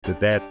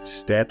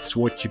That's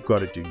what you've got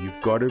to do. You've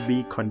got to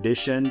be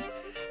conditioned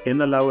in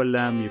the lower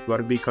limb. You've got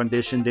to be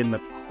conditioned in the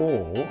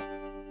core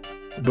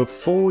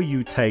before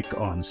you take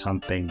on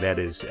something that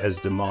is as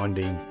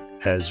demanding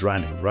as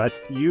running, right?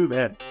 You've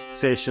had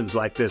sessions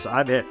like this.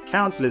 I've had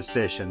countless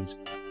sessions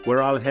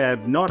where I'll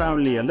have not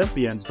only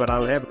Olympians, but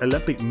I'll have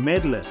Olympic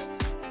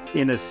medalists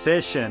in a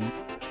session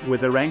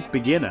with a ranked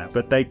beginner,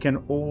 but they can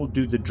all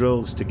do the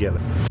drills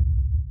together.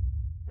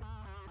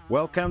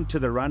 Welcome to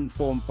the Run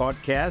Form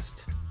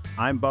Podcast.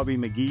 I'm Bobby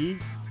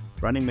McGee,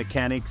 running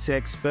mechanics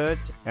expert.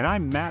 And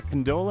I'm Matt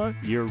Pandola,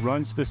 your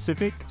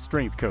run-specific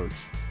strength coach.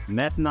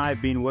 Matt and I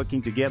have been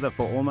working together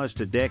for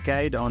almost a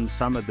decade on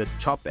some of the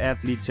top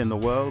athletes in the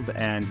world,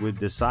 and we've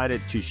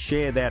decided to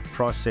share that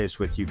process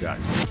with you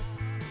guys.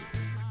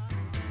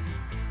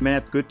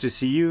 Matt, good to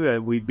see you.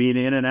 We've been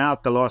in and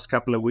out the last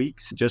couple of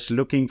weeks. Just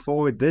looking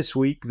forward this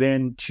week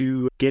then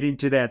to get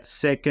into that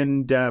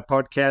second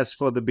podcast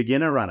for the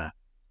beginner runner.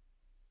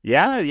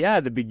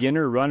 Yeah, the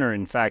beginner runner.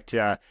 In fact,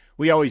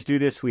 we always do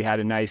this. We had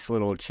a nice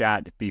little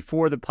chat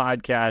before the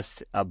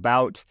podcast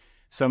about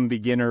some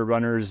beginner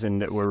runners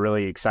and that we're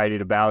really excited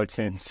about.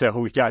 And so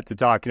we got to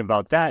talking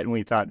about that and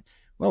we thought,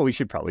 well, we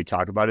should probably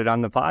talk about it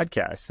on the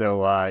podcast.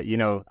 So,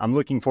 I'm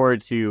looking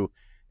forward to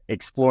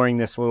exploring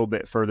this a little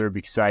bit further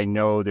because I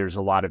know there's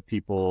a lot of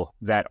people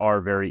that are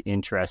very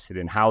interested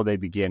in how they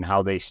begin,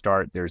 how they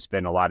start. There's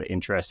been a lot of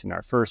interest in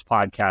our first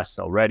podcast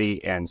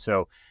already. And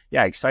so,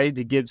 excited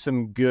to give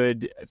some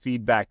good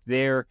feedback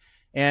there.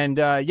 And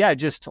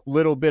just a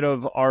little bit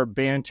of our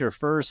banter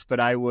first, but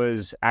I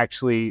was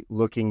actually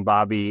looking,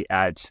 Bobby,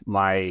 at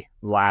my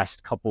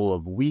last couple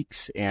of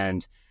weeks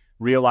and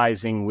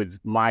realizing with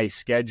my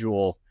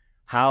schedule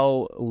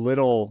how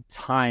little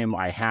time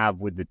I have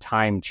with the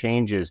time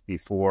changes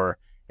before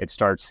it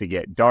starts to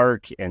get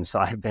dark. And so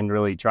I've been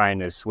really trying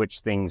to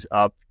switch things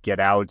up, get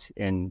out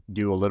and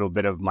do a little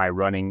bit of my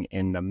running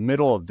in the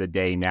middle of the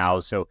day now.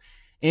 So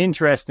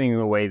interesting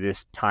the way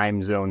this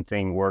time zone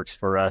thing works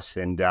for us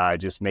and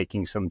just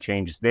making some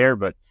changes there,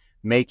 but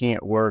making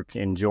it work,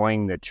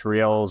 enjoying the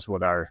trails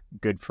with our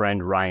good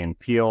friend Ryan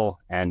Peel.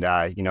 And,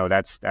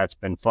 that's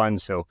been fun.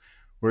 So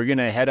we're going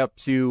to head up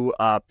to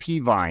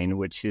Peavine,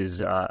 which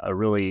is a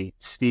really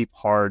steep,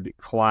 hard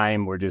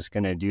climb. We're just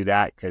going to do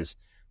that because,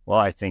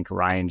 I think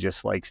Ryan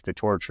just likes to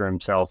torture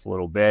himself a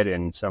little bit,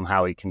 and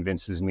somehow he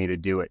convinces me to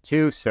do it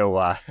too.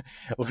 So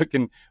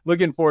looking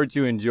forward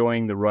to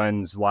enjoying the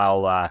runs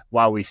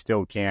while we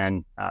still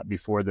can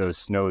before those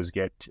snows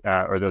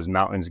or those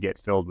mountains get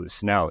filled with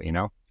snow,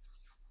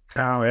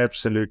 Oh,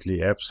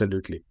 absolutely.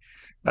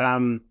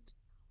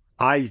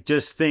 I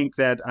just think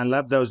that I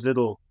love those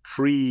little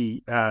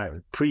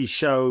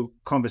pre-show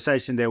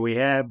conversation that we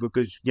have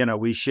because,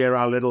 we share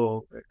our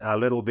little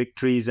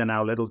victories and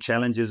our little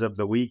challenges of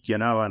the week,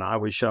 and I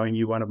was showing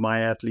you one of my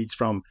athletes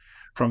from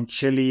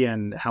Chile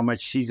and how much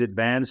she's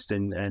advanced,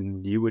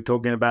 and you were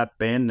talking about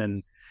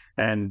Ben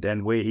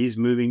and where he's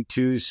moving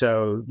to.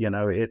 So,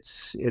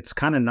 it's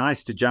kind of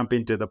nice to jump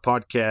into the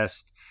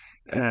podcast,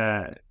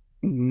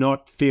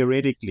 not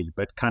theoretically,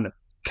 but kind of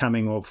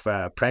coming off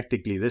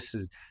practically. This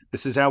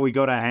is how we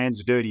got our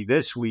hands dirty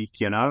this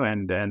week,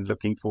 and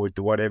looking forward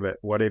to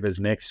whatever's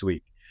next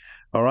week.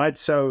 All right.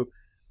 So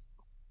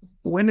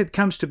when it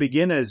comes to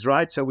beginners,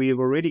 right? So we've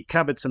already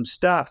covered some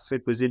stuff.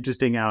 It was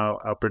interesting.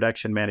 Our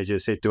production manager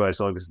said to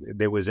us,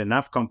 there was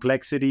enough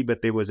complexity,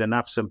 but there was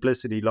enough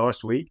simplicity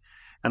last week.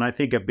 And I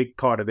think a big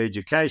part of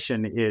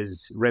education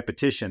is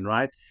repetition,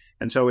 right?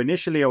 And so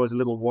initially I was a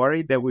little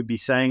worried that we'd be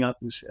saying,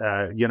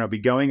 be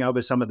going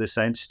over some of the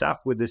same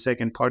stuff with the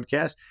second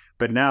podcast.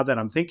 But now that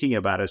I'm thinking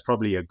about it, it's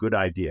probably a good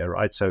idea,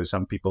 right? So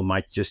some people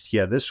might just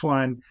hear this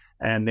one.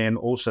 And then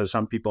also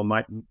some people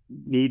might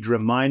need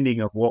reminding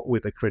of what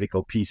were the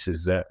critical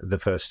pieces the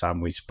first time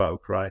we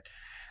spoke, right?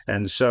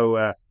 And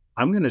so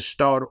I'm going to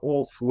start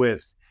off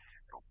with,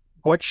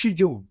 what should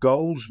your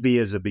goals be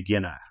as a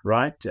beginner,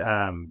 right?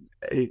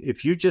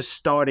 If you're just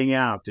starting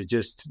out,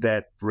 just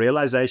that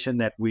realization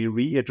that we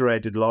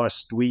reiterated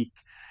last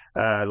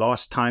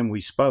time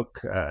we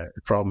spoke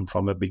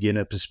from a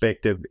beginner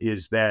perspective,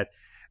 is that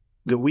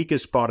the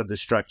weakest part of the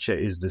structure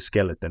is the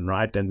skeleton,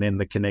 right? And then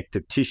the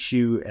connective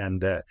tissue and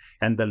the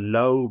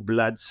low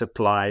blood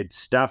supplied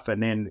stuff.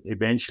 And then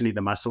eventually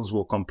the muscles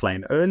will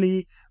complain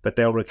early, but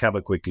they'll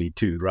recover quickly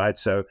too, right?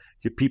 So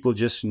people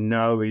just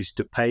know is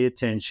to pay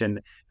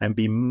attention and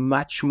be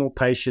much more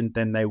patient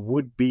than they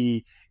would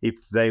be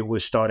if they were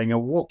starting a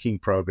walking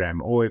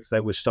program, or if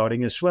they were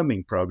starting a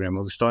swimming program,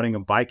 or starting a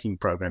biking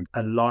program.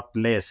 A lot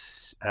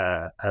less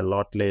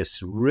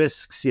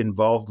risks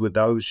involved with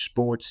those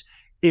sports.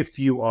 If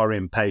you are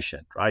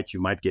impatient, right? You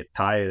might get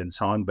tired and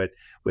so on. But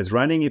with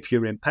running, if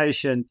you're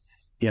impatient,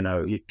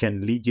 it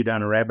can lead you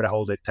down a rabbit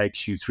hole that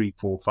takes you 3,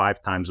 4,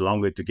 5 times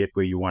longer to get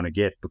where you want to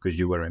get because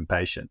you were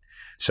impatient.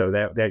 So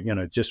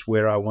that just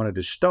where I wanted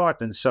to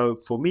start. And so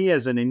for me,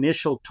 as an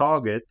initial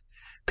target,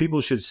 people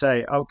should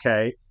say,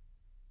 okay,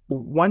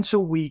 once a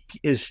week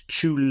is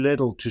too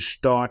little to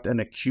start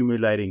an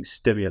accumulating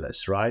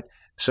stimulus, right?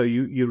 So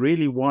you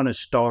really want to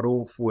start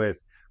off with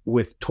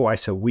with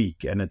twice a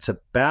week. And it's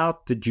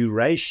about the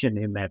duration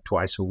in that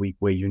twice a week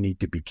where you need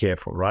to be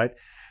careful, right?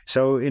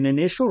 So an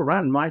initial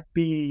run might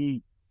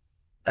be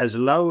as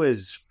low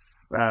as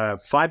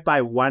 5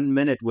 by 1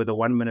 minute with a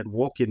 1 minute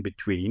walk in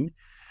between,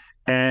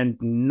 and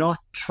not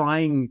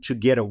trying to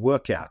get a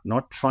workout,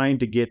 not trying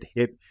to get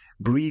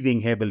breathing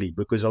heavily,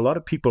 because a lot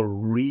of people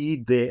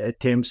read their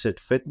attempts at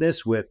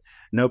fitness with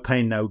no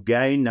pain, no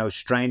gain, no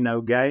strain,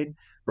 no gain,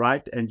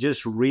 right? And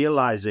just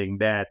realizing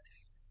that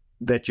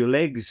your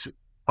legs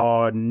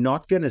are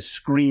not going to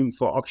scream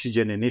for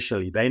oxygen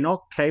initially. They're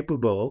not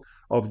capable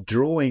of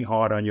drawing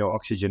hard on your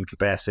oxygen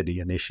capacity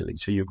initially.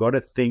 So you've got to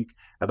think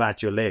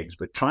about your legs,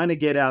 but trying to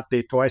get out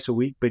there twice a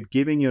week, but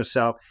giving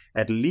yourself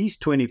at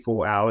least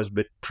 24 hours,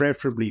 but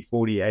preferably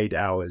 48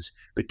 hours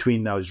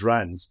between those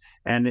runs.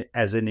 And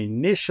as an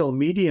initial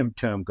medium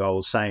term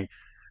goal, saying,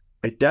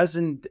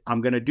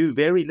 I'm going to do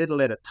very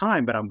little at a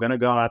time, but I'm going to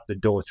go out the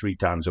door 3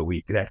 times a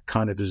week. That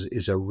kind of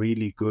is a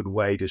really good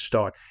way to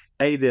start,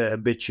 A, the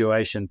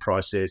habituation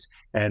process,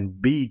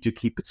 and B, to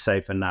keep it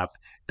safe enough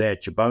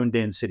that your bone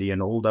density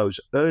and all those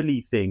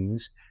early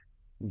things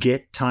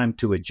get time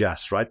to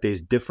adjust, right?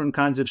 There's different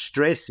kinds of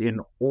stress in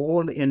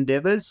all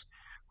endeavors,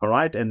 all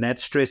right? And that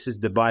stress is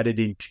divided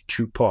into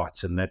 2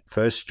 parts. And that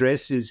first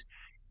stress is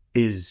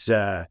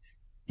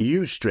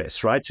you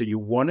stress, right? So you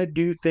want to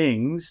do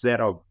things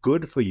that are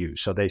good for you.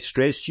 So they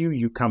stress you,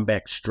 you come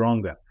back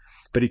stronger.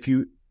 But if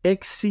you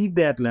exceed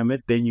that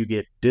limit, then you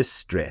get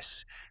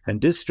distress. And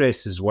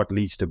distress is what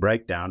leads to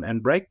breakdown.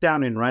 And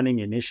breakdown in running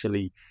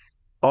initially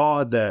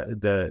are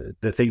the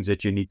things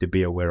that you need to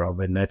be aware of,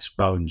 and that's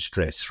bone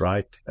stress,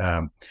 right?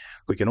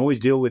 We can always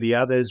deal with the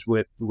others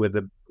with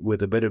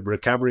a bit of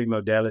recovery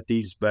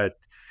modalities, but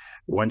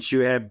once you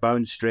have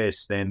bone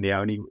stress, then the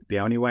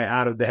only way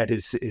out of that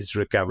is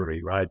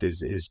recovery, right?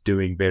 Is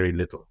doing very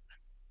little.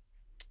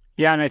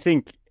 Yeah, and I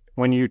think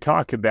when you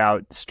talk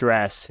about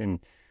stress, and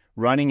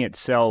running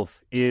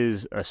itself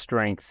is a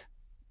strength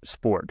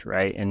sport,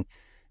 right? And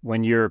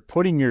when you're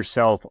putting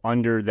yourself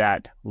under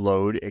that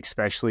load,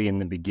 especially in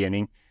the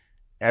beginning,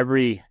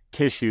 every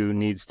tissue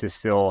needs to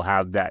still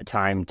have that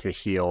time to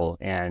heal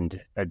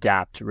and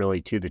adapt really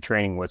to the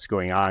training, what's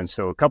going on.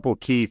 So a couple of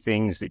key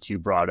things that you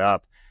brought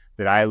up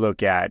that I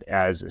look at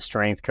as a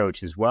strength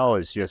coach as well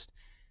is just,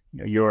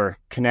 your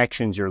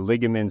connections, your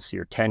ligaments,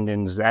 your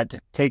tendons, that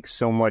takes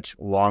so much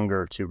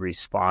longer to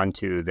respond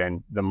to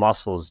than the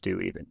muscles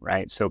do even,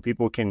 right? So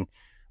people can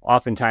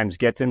oftentimes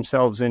get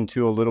themselves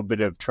into a little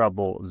bit of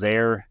trouble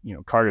there.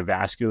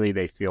 Cardiovascularly,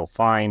 they feel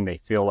fine. They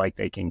feel like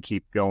they can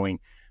keep going.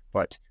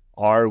 But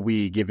are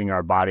we giving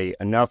our body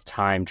enough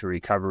time to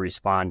recover,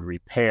 respond,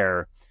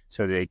 repair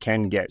so they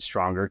can get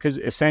stronger? Because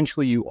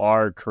essentially you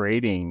are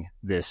creating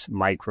this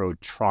micro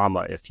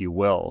trauma, if you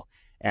will.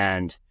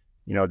 And,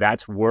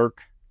 that's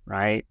work,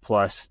 right?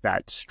 Plus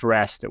that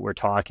stress that we're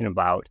talking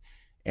about.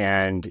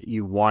 And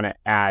you want to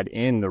add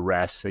in the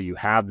rest so you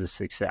have the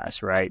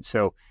success, right?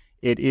 So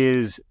it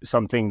is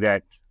something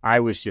that I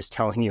was just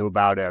telling you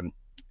about.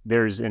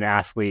 There's an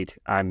athlete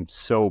I'm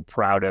so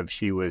proud of.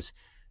 She was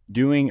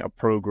doing a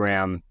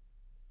program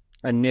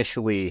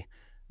initially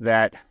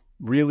that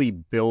really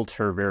built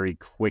her very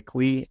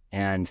quickly,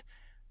 and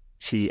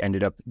she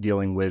ended up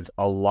dealing with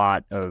a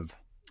lot of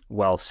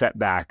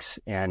setbacks,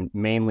 and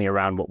mainly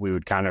around what we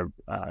would kind of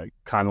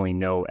commonly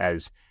know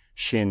as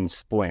shin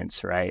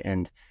splints, right?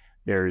 And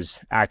there's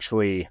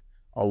actually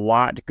a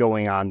lot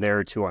going on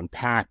there to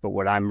unpack, but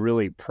what I'm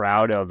really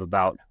proud of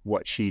about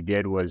what she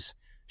did was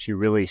she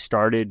really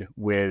started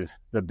with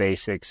the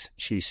basics.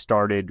 She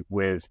started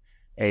with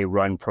a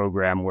run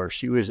program where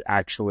she was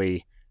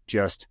actually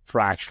just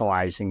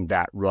fractionalizing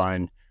that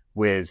run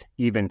with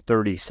even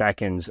 30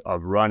 seconds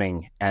of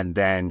running and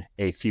then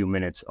a few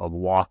minutes of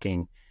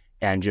walking,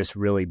 and just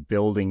really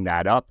building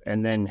that up,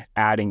 and then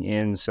adding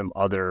in some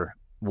other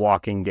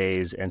walking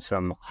days and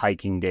some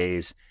hiking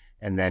days,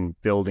 and then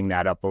building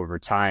that up over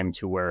time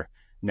to where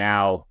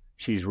now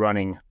she's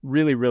running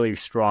really, really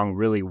strong,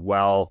 really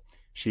well.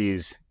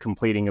 She's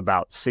completing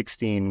about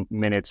 16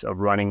 minutes of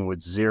running with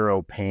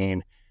zero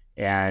pain,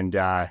 and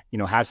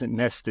hasn't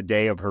missed a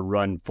day of her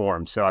run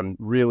form. So I'm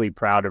really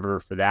proud of her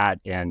for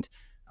that. And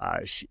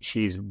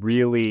she's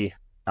really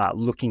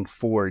looking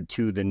forward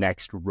to the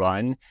next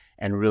run,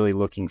 and really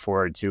looking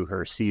forward to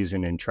her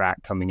season in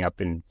track coming up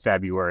in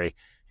February.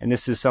 And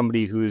this is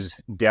somebody who's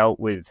dealt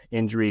with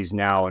injuries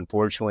now,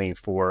 unfortunately,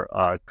 for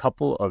a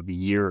couple of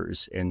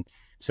years. And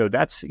so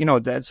that's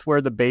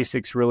where the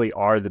basics really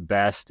are the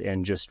best,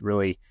 and just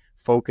really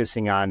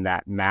focusing on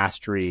that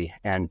mastery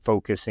and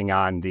focusing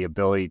on the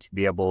ability to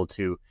be able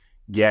to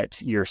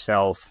get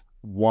yourself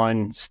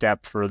one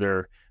step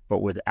further,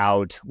 but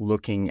without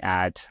looking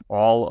at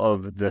all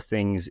of the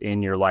things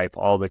in your life,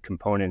 all the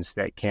components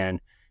that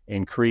can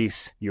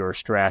increase your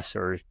stress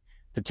or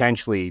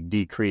potentially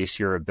decrease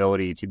your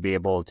ability to be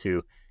able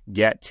to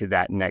get to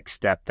that next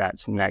step,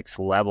 that next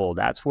level.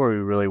 That's where we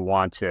really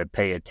want to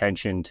pay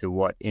attention to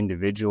what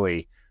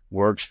individually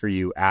works for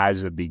you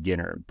as a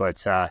beginner.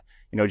 But,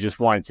 just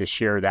wanted to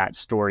share that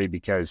story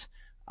because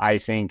I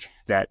think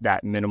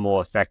that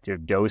minimal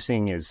effective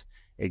dosing is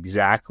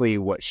exactly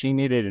what she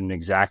needed and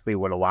exactly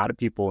what a lot of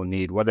people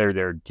need, whether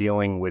they're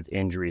dealing with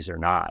injuries or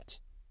not.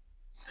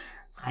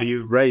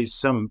 You raised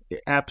some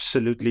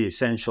absolutely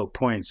essential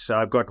points. So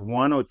I've got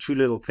one or two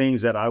little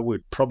things that I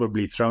would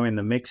probably throw in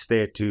the mix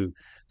there to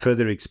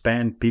further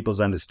expand people's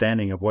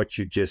understanding of what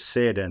you just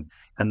said.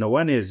 And the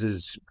one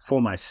is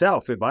for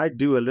myself, if I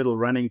do a little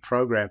running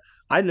program,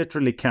 I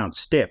literally count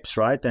steps,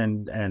 right?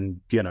 And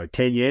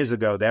 10 years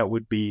ago that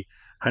would be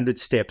 100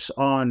 steps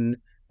on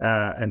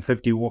and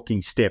 50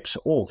 walking steps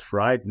off,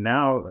 right?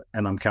 Now,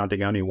 and I'm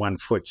counting only 1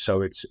 foot,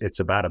 so it's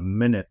about a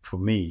minute for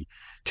me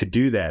to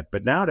do that.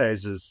 But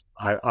nowadays,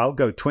 I'll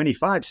go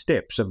 25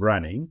 steps of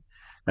running,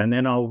 and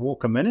then I'll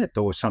walk a minute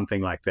or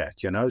something like that.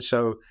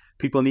 So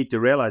people need to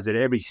realize that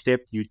every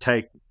step you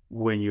take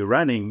when you're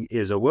running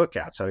is a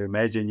workout. So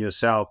imagine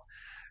yourself,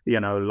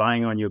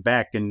 lying on your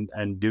back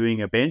and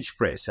doing a bench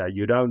press.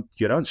 You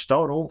don't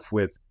start off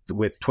with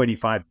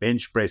 25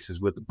 bench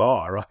presses with the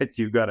bar, right?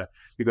 You got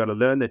to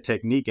learn the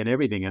technique and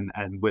everything.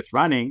 And with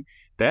running,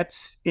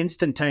 that's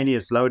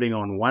instantaneous loading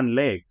on one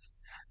leg.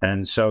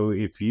 And so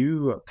if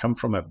you come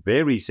from a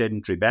very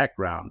sedentary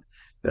background,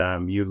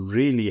 you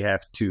really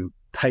have to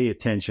pay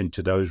attention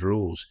to those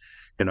rules.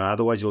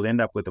 Otherwise you'll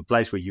end up with a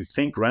place where you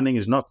think running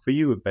is not for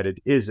you, but it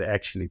is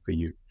actually for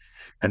you.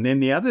 And then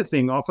the other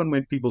thing, often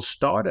when people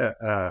start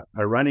a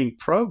running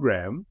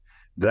program,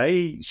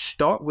 they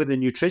start with a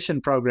nutrition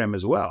program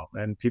as well.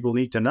 And people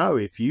need to know,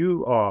 if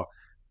you are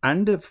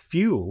under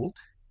fueled,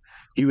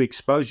 you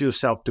expose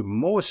yourself to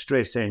more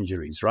stress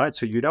injuries, right?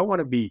 So you don't want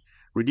to be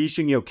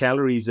reducing your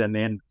calories and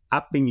then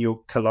upping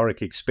your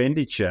caloric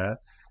expenditure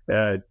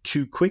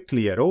too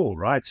quickly at all,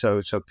 right?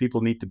 So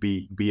people need to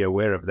be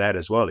aware of that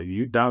as well. If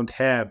you don't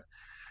have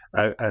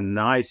a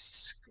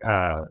nice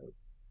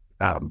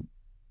um,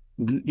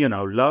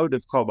 load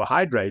of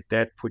carbohydrate,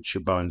 that puts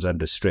your bones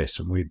under stress,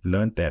 and we've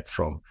learned that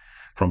from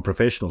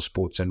professional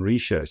sports, and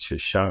research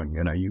has shown.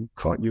 You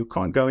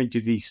can't go into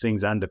these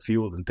things under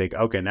fueled and think,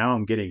 okay, now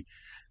I'm getting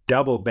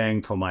double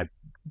bang for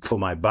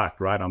my buck,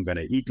 right? I'm going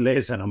to eat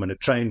less and I'm going to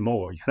train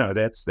more.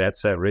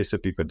 That's a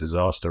recipe for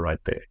disaster right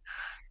there.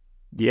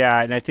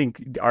 Yeah, and I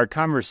think our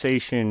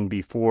conversation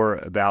before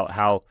about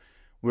how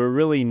we're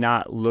really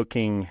not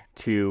looking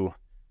to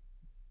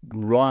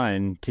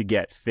run to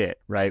get fit,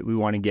 right? We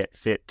want to get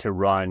fit to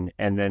run.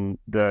 And then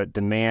the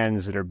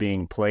demands that are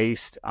being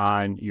placed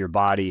on your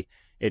body,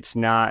 it's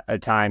not a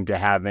time to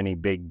have any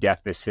big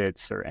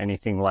deficits or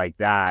anything like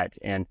that.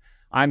 And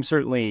I'm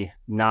certainly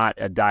not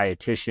a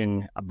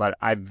dietitian, but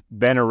I've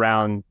been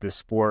around the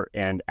sport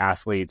and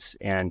athletes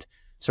and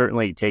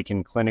certainly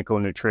taken clinical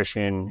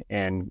nutrition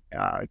and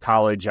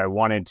college. I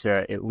wanted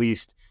to at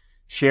least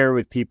share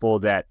with people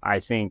that I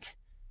think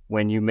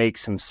when you make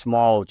some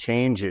small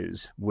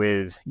changes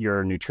with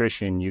your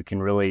nutrition, you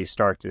can really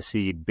start to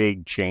see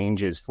big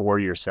changes for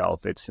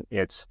yourself.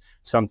 It's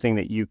something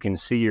that you can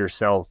see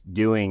yourself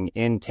doing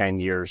in 10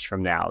 years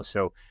from now.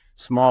 So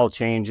small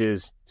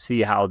changes,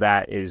 see how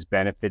that is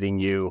benefiting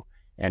you.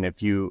 And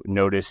if you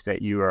notice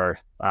that you are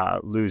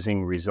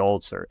losing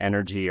results or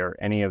energy or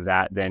any of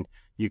that, then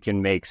you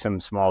can make some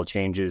small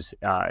changes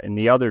in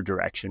the other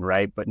direction,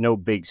 right? But no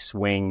big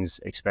swings,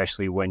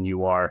 especially when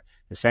you are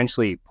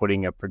essentially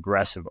putting a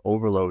progressive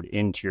overload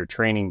into your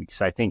training. Because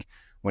I think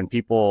when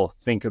people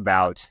think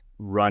about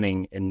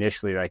running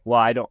initially, like, well,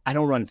 I don't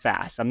run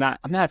fast. I'm not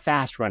a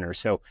fast runner,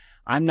 so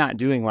I'm not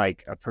doing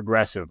like a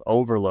progressive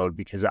overload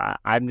because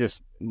I'm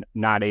just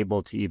not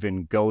able to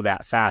even go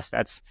that fast.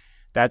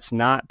 That's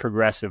not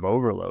progressive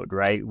overload,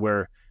 right?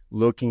 We're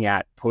looking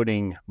at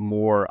putting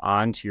more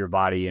onto your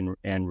body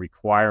and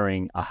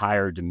requiring a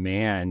higher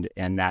demand,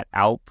 and that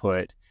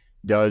output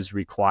does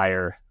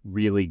require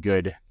really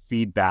good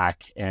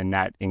feedback, and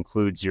that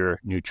includes your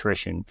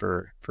nutrition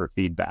for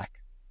feedback.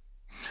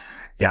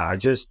 Yeah,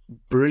 just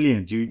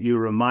brilliant. You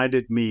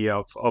reminded me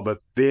of a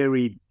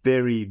very,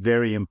 very,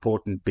 very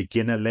important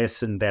beginner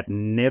lesson that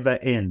never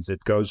ends.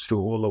 It goes through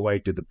all the way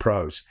to the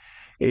pros.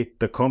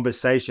 The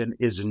conversation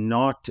is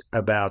not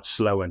about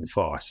slow and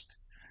fast.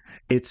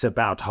 It's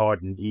about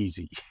hard and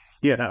easy,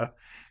 you know.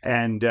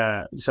 And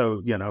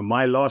so,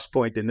 my last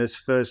point in this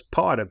first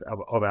part of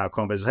our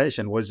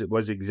conversation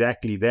was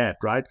exactly that,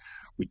 right?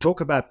 We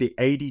talk about the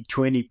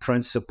 80-20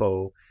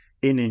 principle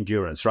in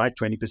endurance, right?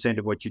 20%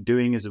 of what you're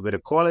doing is a bit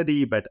of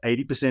quality, but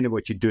 80% of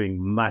what you're doing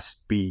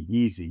must be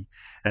easy.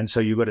 And so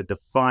you've got to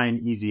define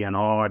easy and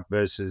hard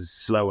versus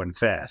slow and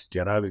fast.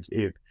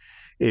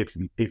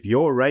 If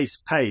your race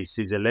pace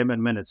is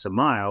 11 minutes a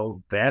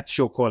mile, that's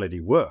your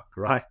quality work,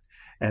 right?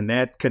 And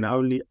that can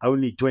only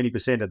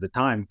 20% of the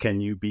time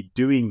can you be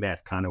doing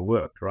that kind of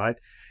work, right?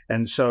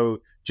 And so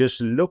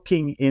just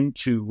looking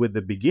into, with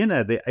the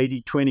beginner, the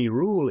 80-20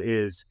 rule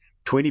is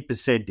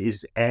 20%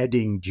 is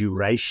adding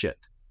duration.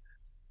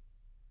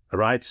 All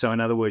right. So in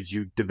other words,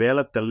 you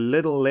developed a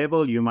little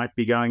level. You might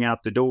be going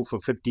out the door for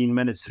 15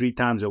 minutes 3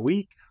 times a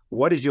week.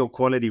 What is your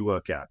quality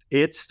workout?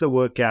 It's the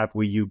workout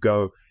where you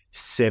go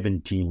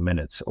 17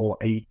 minutes or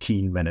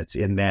 18 minutes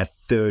in that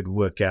third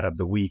workout of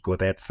the week or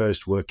that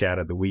first workout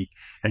of the week.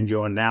 And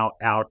you're now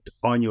out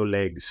on your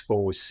legs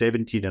for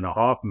 17 and a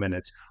half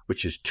minutes,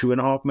 which is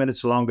 2.5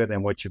 minutes longer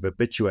than what you've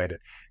habituated.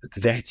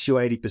 That's your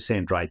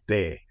 80% right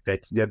there.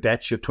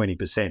 That's your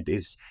 20%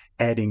 is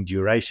adding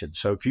duration.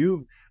 So if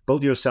you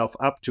build yourself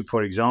up to,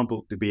 for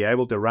example, to be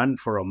able to run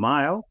for a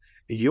mile,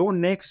 your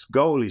next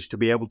goal is to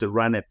be able to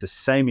run at the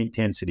same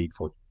intensity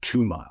for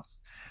 2 miles,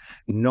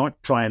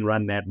 not try and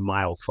run that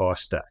mile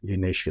faster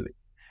initially.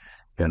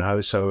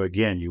 So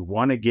again, you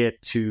want to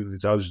get to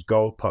those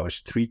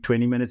goalposts, 3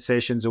 20-minute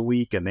sessions a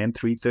week, and then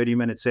 3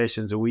 30-minute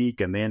sessions a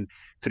week, and then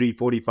 3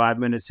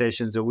 45-minute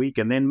sessions a week,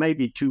 and then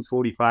maybe 2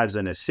 45s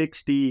and a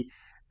 60.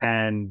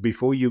 And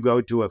before you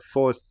go to a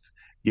fourth,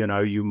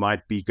 you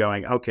might be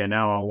going, okay,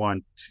 now I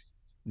want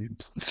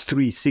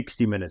 3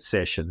 60-minute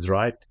sessions,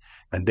 right?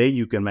 And then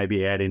you can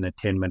maybe add in a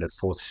 10-minute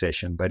fourth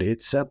session. But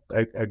it's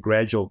a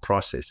gradual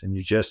process, and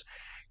you just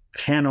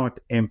cannot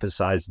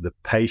emphasize the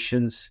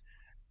patience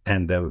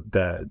and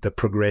the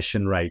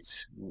progression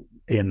rates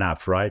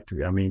enough, right?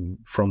 I mean,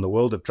 from the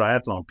world of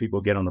triathlon,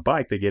 people get on the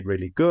bike, they get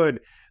really good,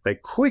 they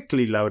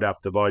quickly load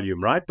up the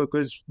volume, right?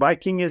 Because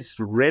biking is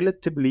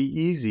relatively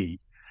easy,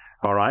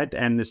 all right?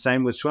 And the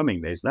same with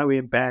swimming. There's no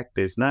impact,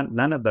 there's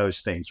none of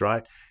those things,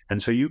 right?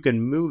 And so you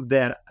can move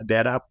that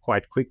up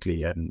quite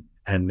quickly.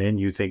 And then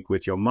you think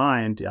with your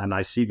mind, and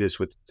I see this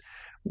with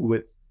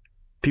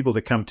people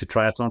that come to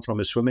triathlon from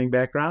a swimming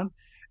background,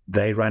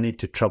 they run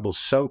into trouble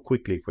so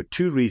quickly for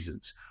two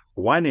reasons.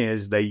 One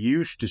is they're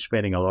used to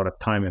spending a lot of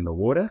time in the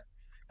water.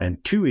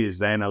 And two is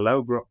they're in a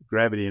low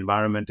gravity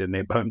environment and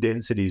their bone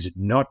density is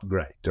not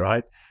great,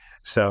 right?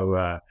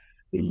 So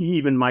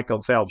even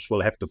Michael Phelps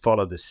will have to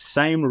follow the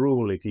same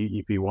rule if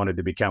he wanted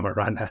to become a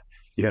runner,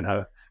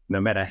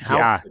 no matter how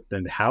Yeah. fit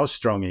and how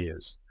strong he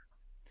is.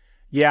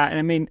 Yeah. And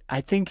I mean,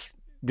 I think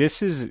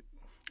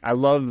I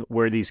love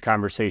where these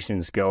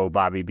conversations go,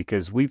 Bobby,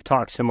 because we've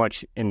talked so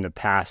much in the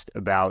past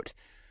about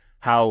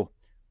how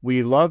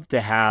we love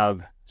to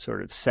have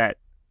sort of set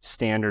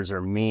standards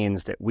or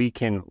means that we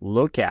can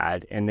look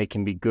at and they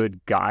can be good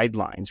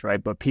guidelines,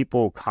 right? But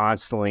people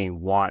constantly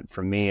want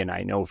from me, and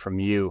I know from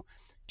you,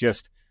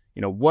 just,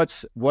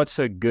 what's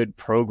a good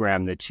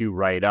program that you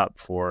write up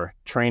for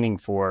training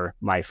for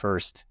my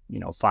first,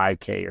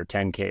 5K or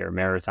 10K or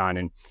marathon.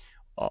 And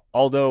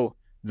although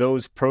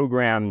those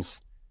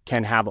programs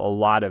can have a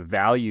lot of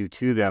value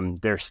to them,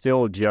 they're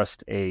still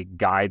just a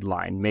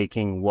guideline,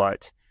 making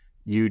what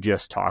you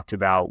just talked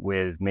about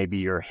with maybe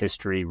your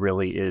history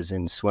really is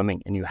in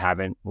swimming and you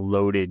haven't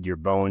loaded your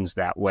bones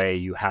that way.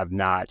 You have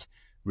not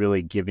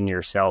really given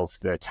yourself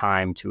the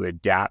time to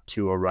adapt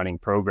to a running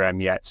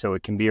program yet. So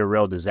it can be a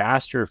real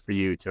disaster for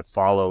you to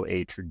follow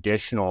a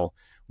traditional,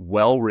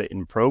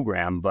 well-written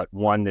program, but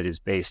one that is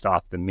based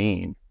off the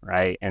mean,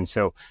 right? And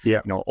so, Yeah.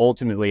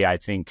 Ultimately, I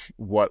think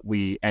what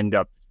we end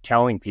up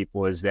telling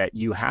people is that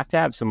you have to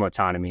have some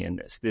autonomy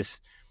in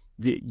this.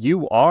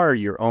 You are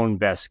your own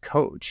best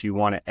coach. You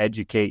want to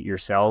educate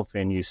yourself,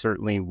 and you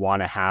certainly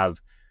want to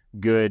have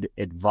good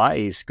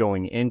advice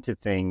going into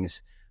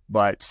things.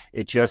 But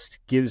it just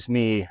gives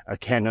me,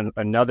 again,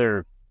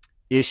 another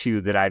issue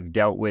that I've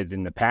dealt with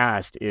in the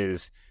past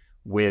is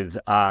with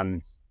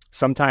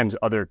sometimes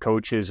other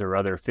coaches or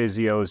other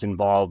physios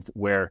involved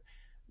where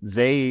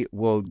they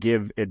will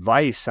give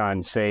advice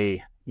on,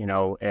 say,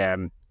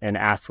 an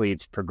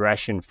athlete's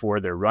progression for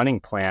their running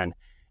plan.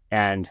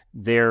 And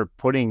they're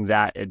putting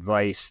that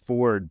advice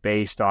forward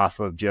based off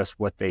of just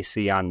what they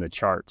see on the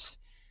charts.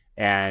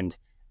 And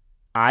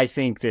I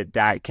think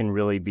that can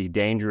really be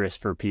dangerous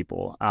for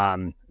people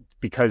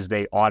because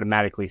they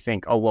automatically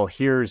think, oh, well,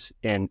 here's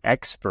an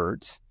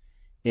expert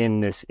in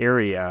this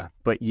area,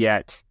 but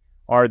yet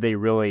are they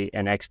really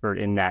an expert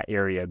in that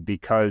area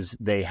because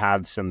they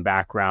have some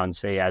background,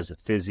 say, as a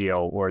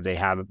physio, or they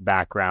have a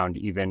background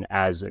even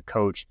as a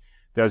coach?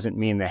 Doesn't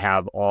mean they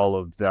have all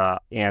of the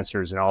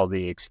answers and all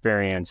the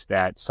experience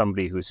that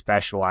somebody who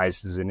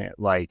specializes in it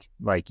like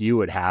you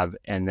would have.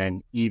 And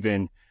then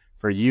even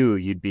for you,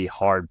 you'd be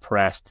hard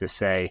pressed to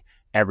say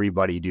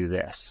everybody do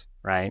this,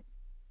 right?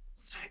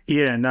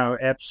 Yeah, no,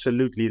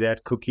 absolutely.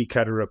 That cookie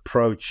cutter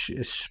approach,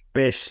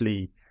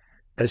 especially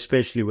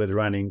with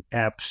running,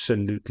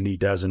 absolutely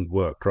doesn't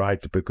work,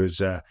 right? Because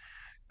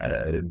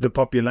the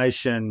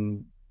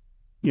population,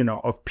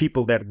 of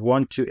people that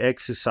want to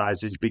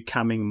exercise is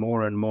becoming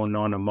more and more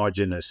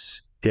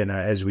non-homogeneous,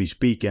 as we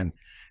speak. And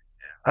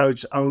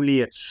it's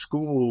only at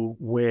school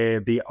where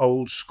the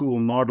old school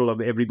model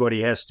of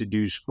everybody has to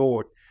do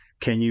sport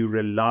can you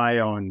rely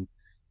on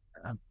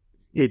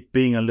it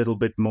being a little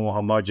bit more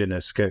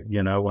homogeneous.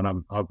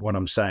 What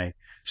I'm saying.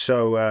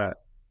 So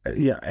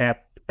yeah,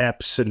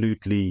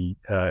 absolutely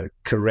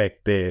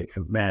correct there,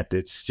 Matt.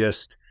 It's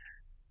just,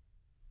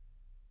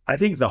 I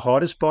think the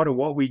hardest part of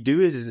what we do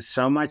is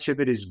so much of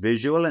it is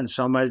visual and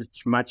so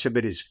much of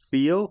it is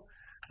feel,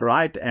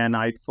 right? And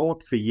I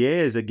fought for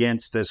years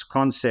against this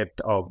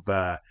concept of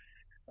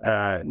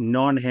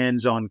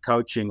non-hands-on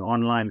coaching,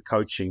 online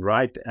coaching,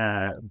 right?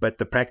 But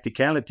the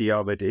practicality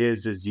of it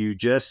is you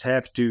just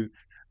have to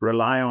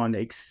rely on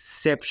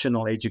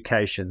exceptional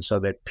education so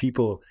that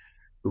people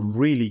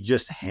really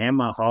just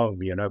hammer home,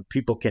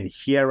 people can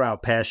hear our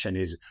passion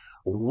is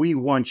we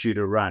want you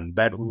to run,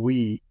 but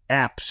we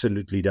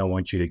absolutely don't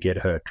want you to get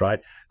hurt, right?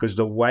 Because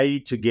the way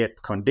to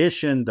get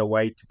conditioned, the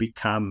way to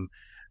become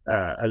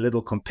a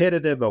little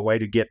competitive, a way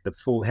to get the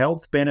full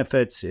health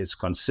benefits is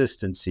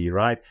consistency,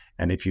 right?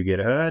 And if you get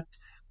hurt,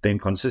 then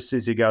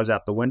consistency goes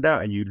out the window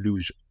and you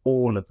lose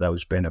all of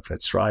those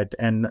benefits, right?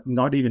 And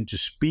not even to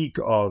speak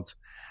of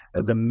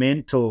the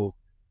mental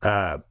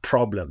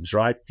problems,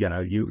 right?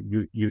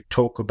 You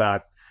talk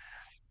about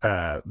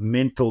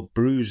mental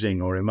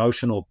bruising or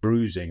emotional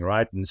bruising,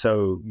 right? And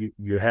so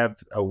you have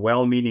a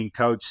well-meaning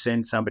coach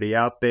send somebody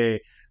out there.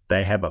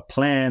 They have a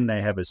plan,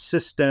 they have a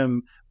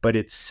system, but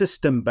it's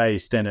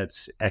system-based and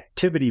it's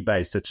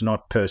activity-based. It's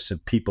not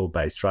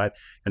people-based, right?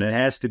 And it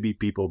has to be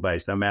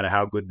people-based, no matter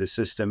how good the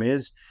system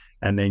is.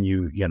 And then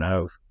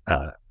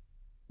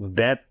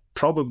that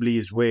probably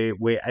is where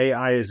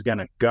AI is going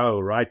to go,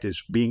 right?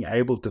 Is being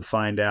able to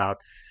find out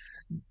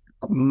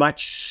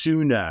much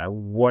sooner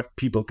what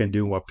people can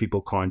do and what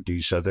people can't do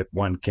so that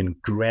one can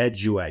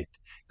graduate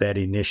that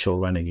initial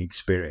running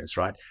experience,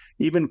 right?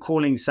 Even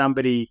calling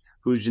somebody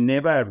who's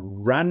never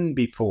run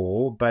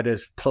before but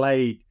has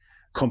played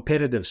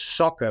competitive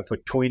soccer for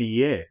 20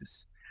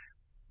 years,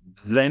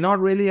 they're not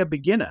really a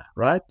beginner,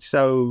 right?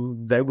 So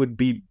they would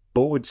be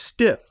bored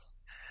stiff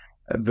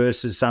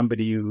versus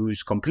somebody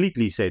who's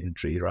completely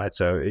sedentary, right?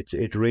 So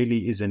it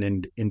really is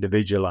an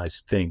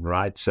individualized thing,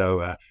 right?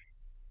 So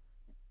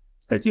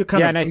you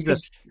kind Yeah, of and brings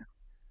us.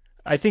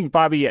 I think,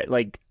 Bobby,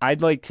 like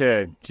I'd like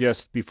to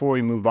just before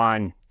we move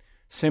on,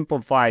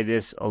 simplify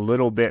this a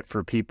little bit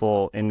for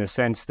people in the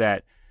sense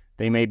that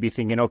they may be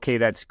thinking, okay,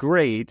 that's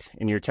great,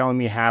 and you're telling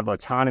me I have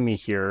autonomy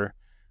here,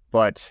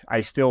 but I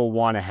still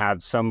want to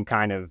have some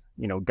kind of,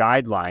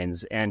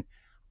 guidelines. And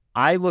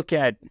I look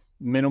at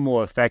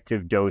minimal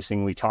effective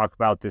dosing. We talk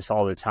about this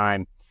all the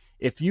time.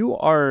 If you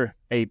are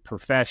a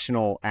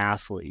professional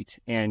athlete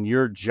and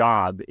your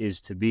job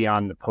is to be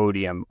on the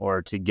podium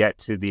or to get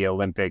to the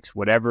Olympics,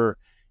 whatever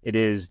it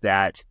is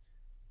that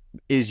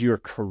is your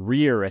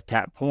career at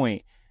that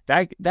point,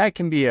 that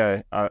can be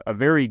a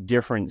very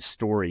different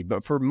story.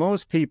 But for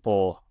most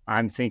people,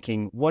 I'm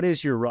thinking, what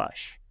is your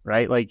rush,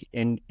 right? Like,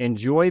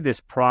 enjoy this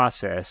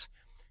process.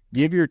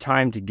 Give your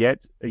time to get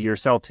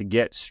yourself to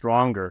get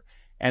stronger.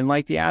 And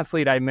like the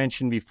athlete I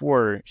mentioned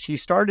before, she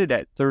started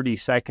at 30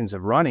 seconds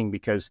of running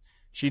because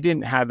she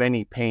didn't have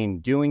any pain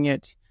doing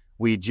it.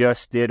 We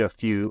just did a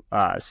few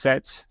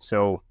sets.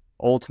 So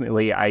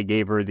ultimately, I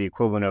gave her the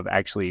equivalent of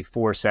actually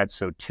 4 sets.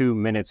 So 2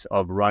 minutes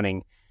of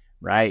running,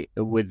 right?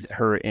 With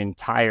her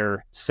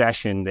entire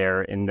session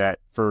there in that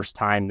first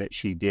time that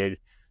she did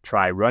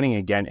try running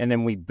again. And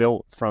then we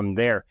built from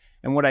there.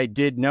 And what I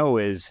did know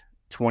is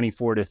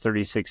 24 to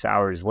 36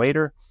 hours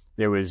later,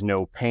 there was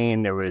no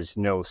pain, there was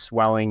no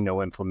swelling,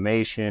 no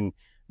inflammation,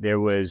 there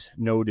was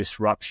no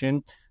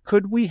disruption.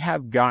 Could we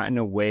have gotten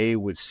away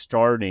with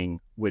starting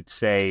with,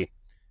 say,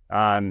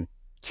 2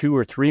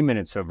 or 3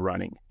 minutes of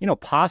running?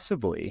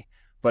 Possibly,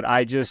 but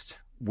I just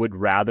would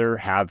rather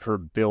have her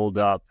build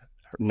up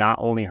not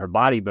only her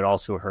body, but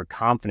also her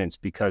confidence,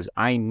 because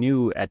I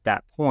knew at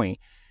that point,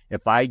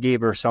 if I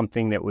gave her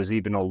something that was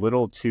even a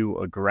little too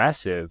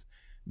aggressive,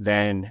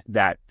 then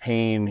that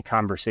pain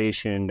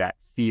conversation, that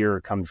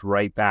fear comes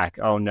right back.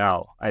 Oh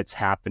no, it's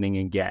happening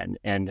again.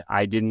 And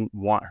I didn't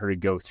want her to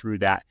go through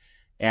that.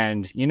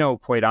 And,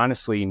 quite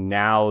honestly,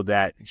 now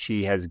that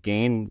she has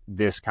gained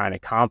this kind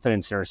of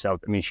confidence in herself,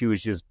 I mean, she was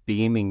just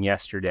beaming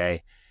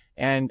yesterday.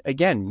 And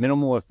again,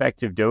 minimal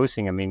effective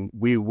dosing. I mean,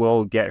 we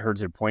will get her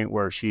to the point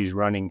where she's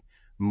running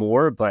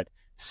more, but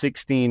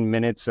 16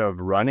 minutes of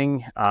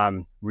running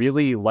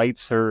really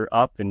lights her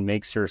up and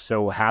makes her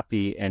so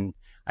happy. And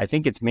I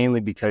think it's mainly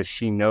because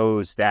she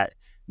knows that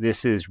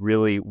this is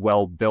really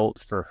well built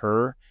for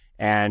her,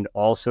 and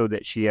also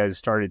that she has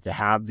started to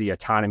have the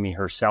autonomy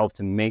herself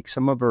to make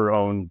some of her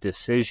own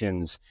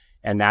decisions.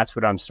 And that's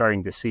what I'm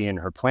starting to see in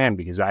her plan,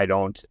 because I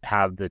don't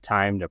have the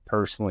time to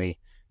personally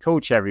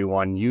coach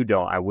everyone. You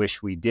don't. I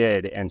wish we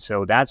did. And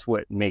so that's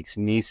what makes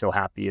me so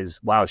happy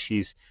is, wow,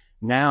 she's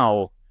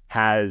now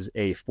has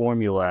a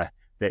formula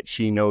that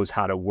she knows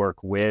how to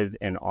work with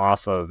and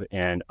off of,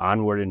 and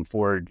onward and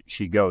forward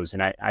she goes.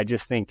 And I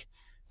just think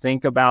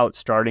about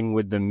starting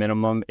with the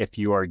minimum. If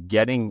you are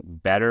getting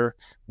better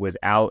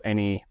without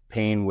any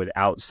pain,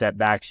 without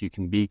setbacks, you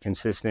can be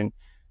consistent.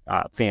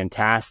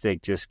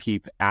 Fantastic. Just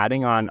keep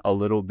adding on a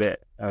little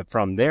bit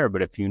from there.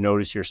 But if you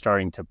notice you're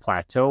starting to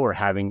plateau or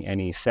having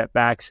any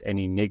setbacks,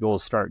 any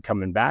niggles start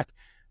coming back,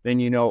 then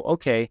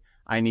okay,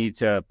 I need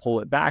to pull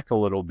it back a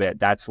little bit.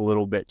 That's a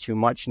little bit too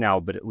much now,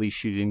 but at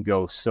least you didn't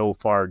go so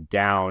far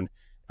down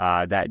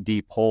that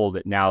deep hole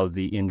that now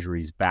the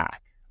injury's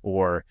back.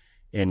 Or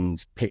in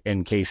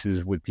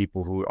cases with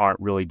people who aren't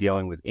really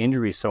dealing with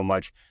injuries so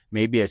much,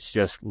 maybe it's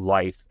just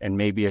life and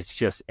maybe it's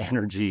just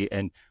energy.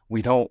 And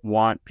we don't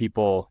want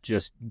people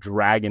just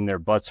dragging their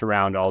butts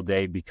around all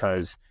day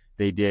because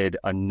they did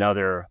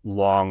another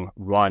long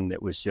run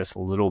that was just a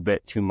little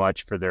bit too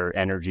much for their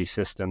energy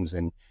systems.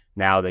 And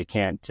now they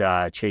can't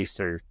chase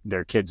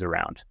their kids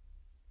around.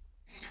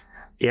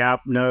 Yeah,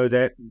 no,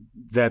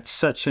 that's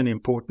such an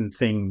important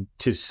thing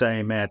to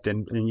say, Matt.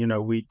 And you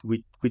know, we'd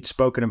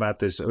spoken about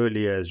this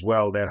earlier as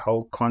well. That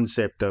whole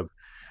concept of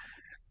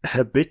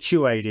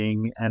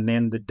habituating, and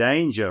then the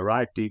danger,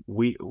 right?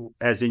 We,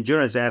 as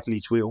endurance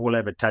athletes, we all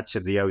have a touch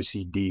of the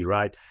OCD,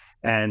 right?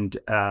 And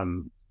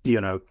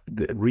you know,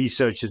 the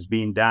research has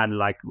been done.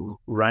 Like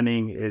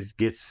running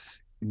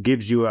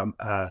gives you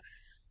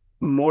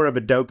more of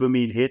a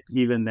dopamine hit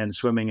even than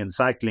swimming and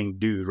cycling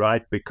do,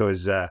 right?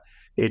 Because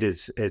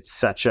it's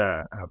such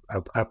a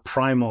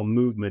primal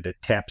movement. It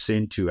taps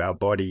into our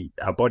body.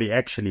 Our body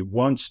actually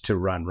wants to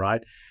run,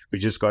 right? We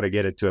just got to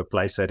get it to a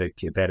place that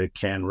it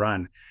can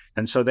run.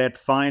 And so that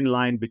fine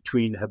line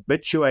between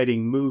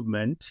habituating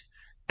movement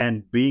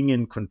and being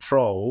in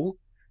control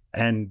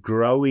and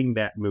growing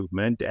that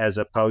movement, as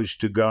opposed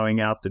to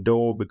going out the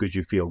door because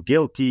you feel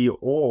guilty,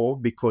 or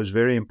because,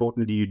 very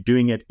importantly, you're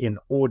doing it in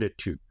order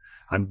to.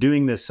 I'm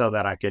doing this so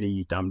that I can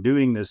eat. I'm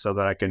doing this so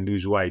that I can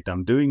lose weight.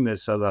 I'm doing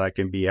this so that I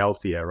can be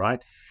healthier,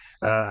 right?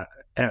 Uh,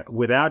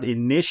 without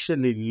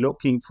initially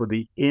looking for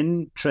the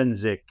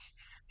intrinsic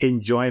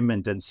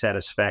enjoyment and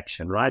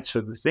satisfaction, right?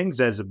 So the things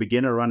as a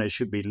beginner runner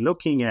should be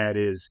looking at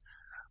is,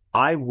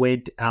 I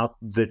went out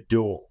the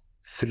door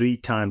 3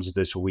 times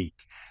this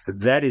week.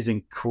 That is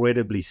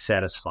incredibly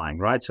satisfying,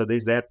 right? So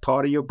there's that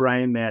part of your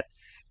brain, that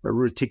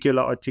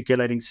reticular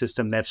articulating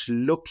system, that's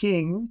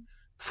looking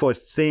for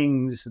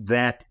things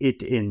that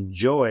it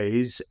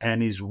enjoys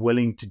and is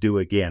willing to do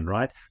again,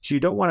 right? So you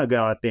don't want to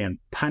go out there and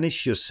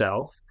punish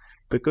yourself,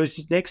 because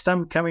next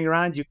time coming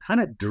around, you kind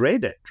of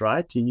dread it,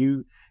 right?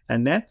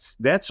 And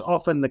that's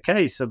often the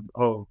case of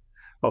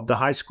the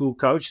high school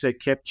coach that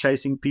kept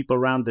chasing people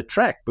around the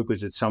track,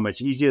 because it's so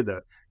much easier.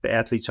 The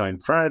athletes are in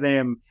front of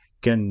them,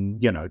 can,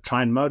 you know,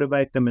 try and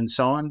motivate them and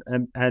so on.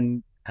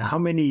 And how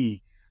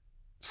many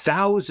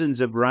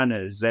thousands of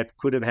runners that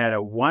could have had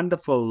a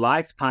wonderful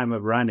lifetime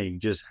of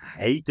running just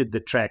hated the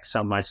track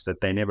so much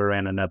that they never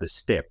ran another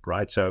step,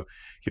 right? So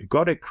you've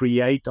got to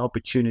create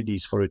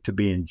opportunities for it to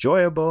be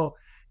enjoyable.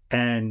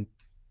 And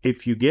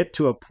if you get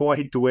to a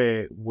point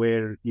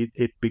where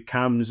it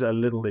becomes a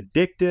little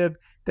addictive,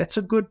 that's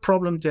a good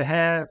problem to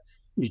have.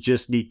 You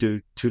just need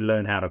to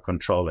learn how to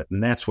control it.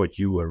 And that's what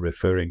you were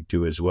referring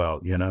to as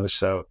well, you know?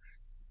 So,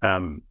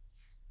 um,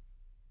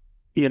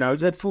 you know,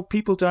 that for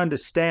people to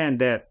understand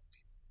that,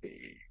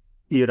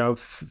 you know,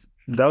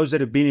 those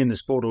that have been in the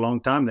sport a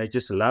long time, they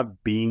just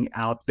love being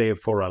out there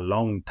for a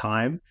long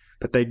time,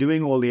 but they're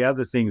doing all the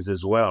other things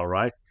as well,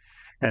 right?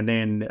 And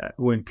then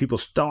when people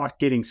start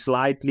getting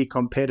slightly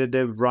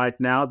competitive right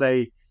now,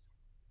 they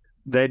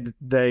have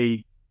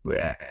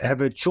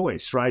a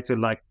choice, right? So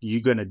like,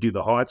 you're going to do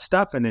the hard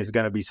stuff and there's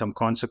going to be some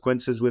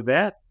consequences with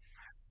that,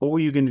 or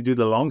you're going to do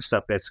the long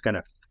stuff that's going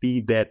to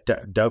feed that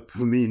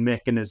dopamine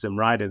mechanism,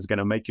 right? It's going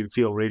to make you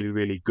feel really,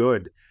 really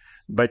good.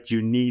 But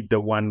you need the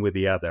one with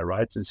the other,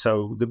 right? And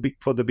so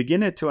for the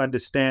beginner to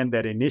understand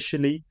that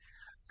initially,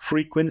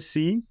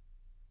 frequency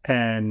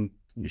and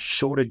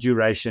shorter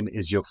duration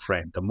is your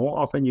friend. The more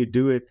often you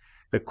do it,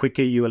 the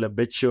quicker you will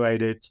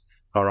habituate it.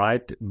 All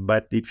right.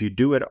 But if you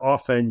do it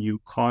often,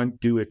 you can't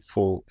do it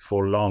for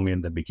long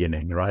in the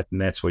beginning, right? And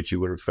that's what you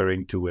were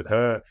referring to with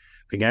her,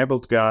 being able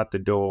to go out the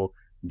door,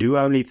 do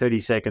only 30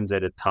 seconds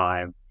at a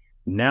time.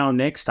 Now,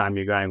 next time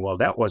you're going, well,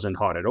 that wasn't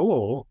hard at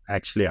all.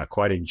 Actually, I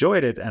quite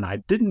enjoyed it and I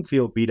didn't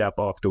feel beat up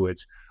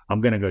afterwards. I'm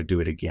going to go do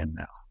it again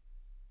now.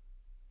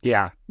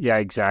 Yeah,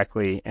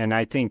 exactly. And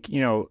I think,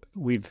 you know,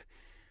 we've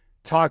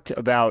talked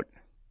about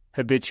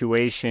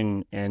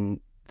habituation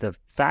and the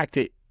fact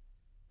that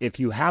if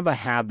you have a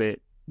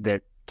habit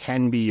that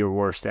can be your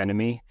worst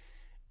enemy,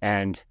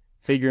 and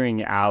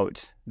figuring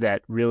out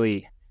that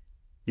really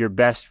your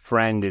best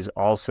friend is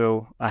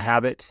also a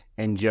habit,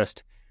 and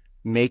just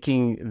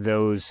making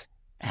those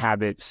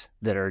habits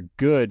that are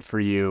good for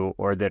you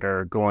or that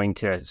are going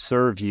to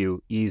serve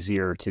you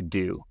easier to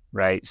do,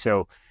 right?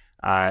 So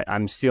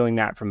I'm stealing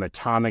that from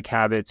Atomic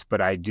Habits, but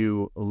I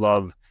do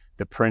love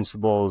the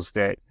principles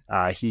that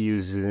he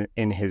uses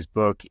in his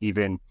book,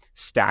 even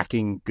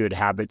stacking good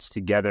habits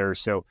together.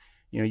 So,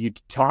 you know, you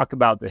talk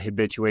about the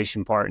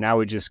habituation part, and I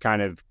would just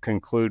kind of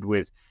conclude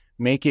with,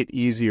 make it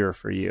easier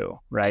for you,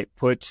 right?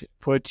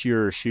 Put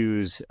your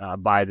shoes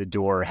by the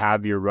door,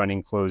 have your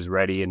running clothes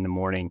ready in the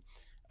morning.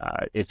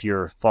 If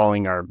you're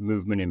following our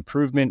movement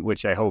improvement,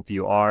 which I hope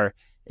you are,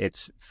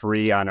 it's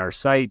free on our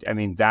site. I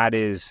mean, that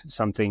is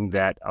something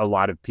that a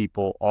lot of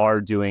people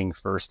are doing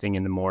first thing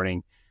in the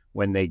morning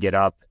when they get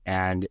up,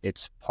 and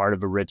it's part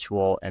of a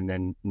ritual. And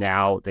then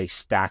now they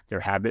stack their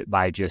habit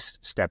by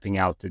just stepping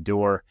out the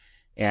door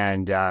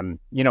and,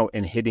 you know,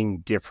 and hitting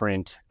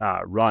different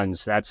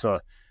runs. That's a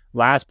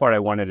last part I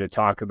wanted to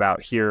talk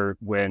about here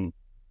when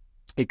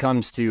it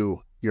comes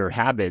to your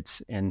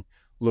habits and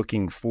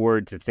looking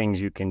forward to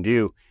things you can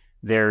do.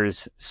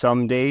 There's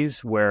some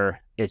days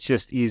where it's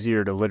just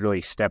easier to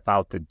literally step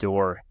out the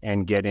door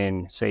and get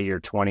in, say, your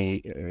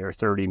 20 or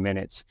 30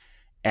 minutes.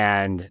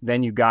 and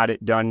then you got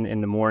it done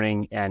in the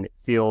morning and it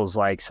feels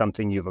like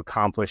something you've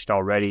accomplished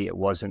already. It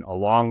wasn't a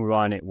long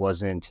run. It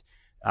wasn't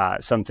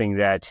something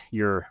that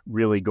you're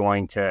really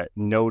going to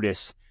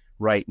notice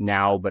right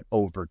now, but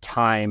over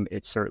time,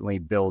 it certainly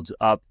builds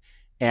up.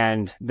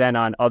 And then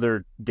on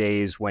other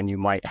days when you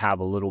might have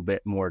a little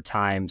bit more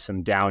time,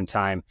 some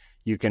downtime,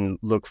 you can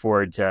look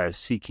forward to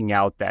seeking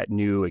out that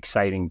new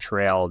exciting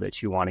trail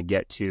that you want to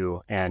get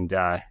to and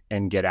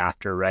get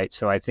after, right?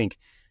 So I think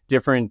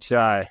different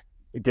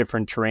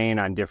different terrain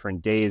on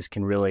different days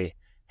can really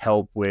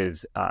help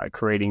with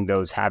creating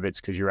those habits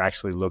because you're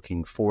actually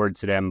looking forward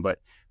to them. But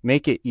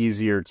make it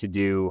easier to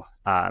do.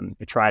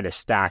 Try to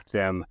stack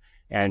them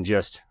and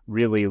just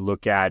really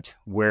look at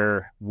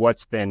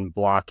what's been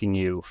blocking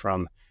you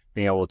from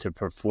being able to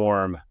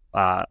perform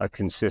a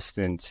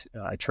consistent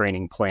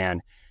training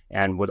plan.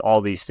 And with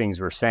all these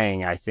things we're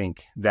saying, I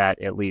think that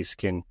at least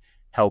can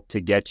help to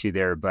get you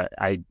there. But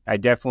I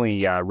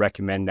definitely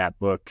recommend that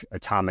book,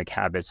 Atomic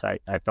Habits. I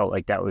felt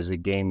like that was a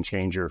game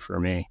changer for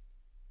me.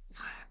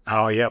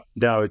 Oh, yeah.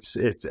 No,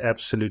 it's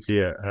absolutely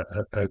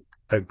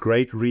a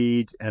great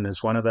read, and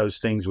it's one of those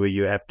things where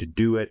you have to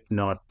do it,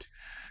 not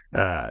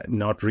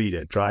read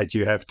it, right?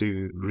 You have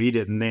to read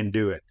it and then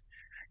do it.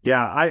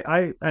 Yeah,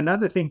 I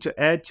another thing to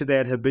add to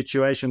that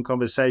habituation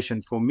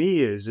conversation for me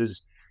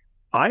is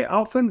I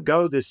often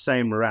go the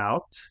same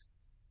route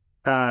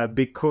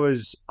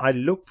because I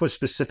look for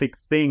specific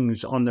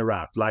things on the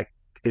route, like,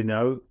 you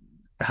know,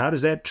 how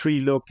does that tree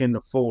look in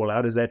the fall?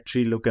 How does that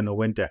tree look in the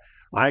winter?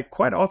 I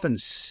quite often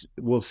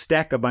will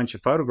stack a bunch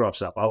of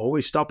photographs up. I'll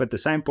always stop at the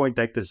same point,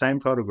 take the same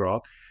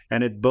photograph,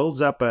 and it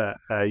builds up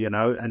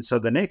and so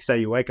the next day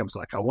you wake up, it's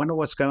like, I wonder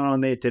what's going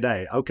on there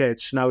today. Okay,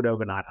 it snowed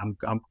overnight.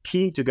 I'm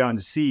keen to go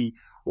and see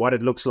what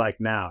it looks like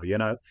now,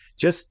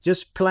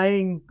 just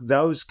playing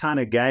those kind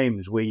of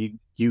games where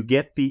you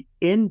get the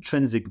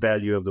intrinsic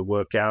value of the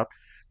workout,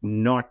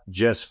 not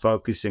just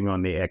focusing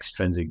on the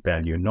extrinsic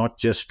value, not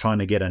just trying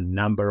to get a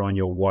number on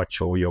your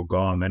watch or your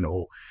Garmin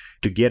or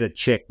to get a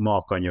check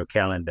mark on your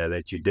calendar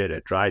that you did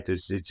it, right?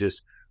 It's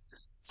just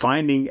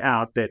finding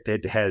out that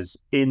it has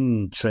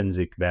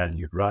intrinsic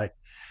value, right?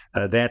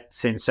 That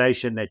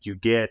sensation that you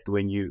get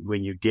when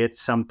you get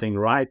something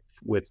right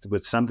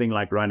with something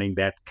like running,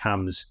 that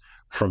comes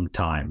from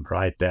time,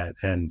 right? That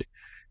and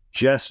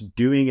just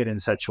doing it in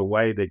such a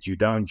way that you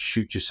don't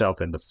shoot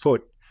yourself in the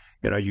foot.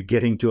 You're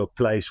getting to a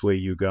place where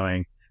you're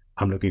going,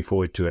 I'm looking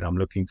forward to it. I'm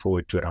looking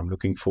forward to it. I'm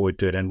looking forward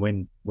to it. And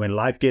when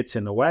life gets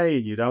in the way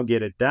and you don't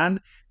get it done,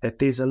 that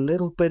there's a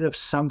little bit of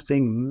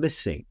something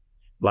missing.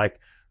 Like,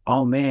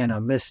 oh man, I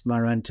missed my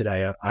run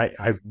today.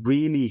 I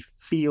really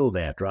feel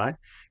that, right?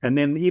 And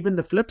then even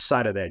the flip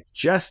side of that,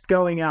 just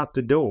going out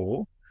the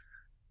door,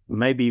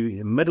 maybe in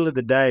the middle of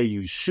the day,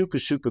 you're super,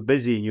 super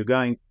busy and you're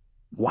going,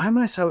 why am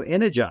I so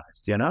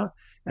energized,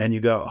 And you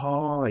go,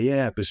 oh,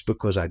 yeah, it's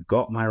because I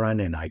got my run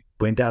in. I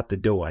went out the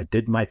door. I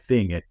did my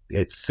thing.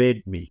 It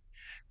fed me,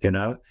 you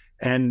know?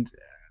 And,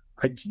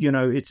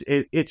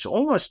 it's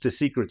almost a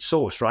secret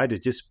sauce, right?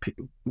 It's just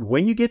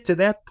when you get to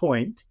that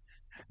point,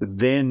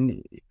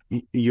 then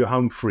you're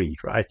home free,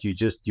 right?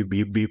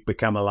 You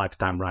become a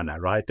lifetime runner,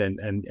 right?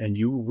 And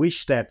you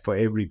wish that for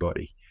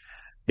everybody,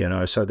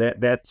 so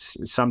that's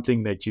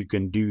something that you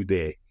can do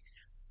there.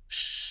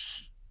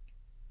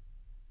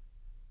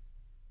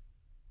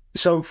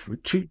 So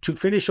to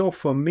finish off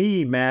for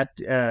me, Matt,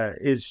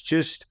 is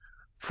just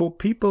for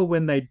people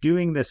when they're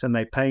doing this and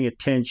they're paying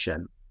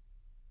attention,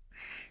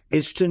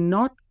 is to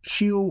not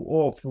cue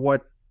off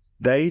what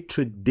they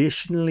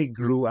traditionally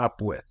grew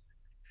up with.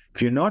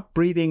 If you're not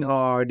breathing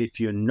hard, if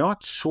you're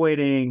not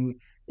sweating,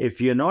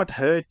 if you're not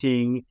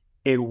hurting,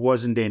 it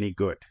wasn't any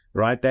good,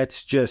 right?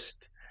 That's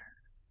just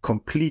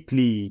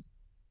completely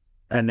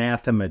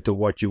anathema to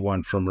what you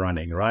want from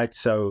running, right?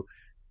 So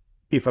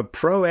if a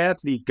pro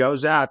athlete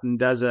goes out and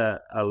does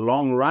a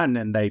long run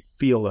and they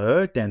feel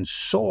hurt and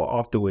sore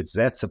afterwards,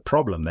 that's a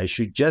problem. They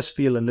should just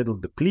feel a little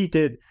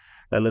depleted,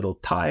 a little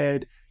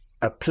tired,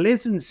 a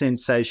pleasant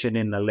sensation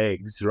in the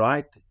legs,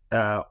 right?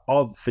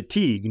 Of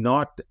fatigue,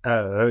 not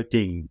a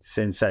hurting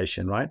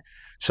sensation, right?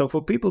 So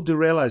for people to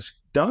realize,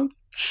 don't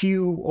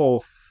cue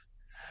off.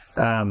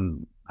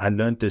 I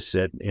learned this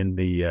in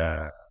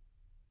the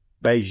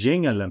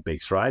Beijing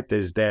Olympics, right?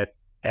 There's that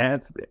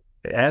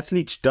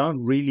athletes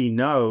don't really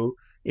know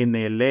in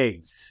their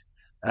legs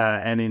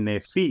and in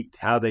their feet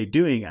how they're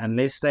doing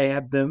unless they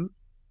have them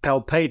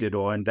palpated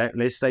or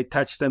unless they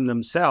touch them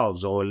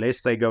themselves or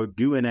unless they go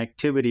do an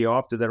activity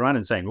after the run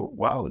and saying, oh,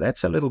 wow,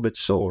 that's a little bit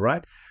sore,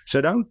 right? So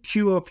don't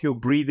cue off your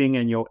breathing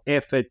and your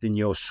effort and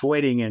your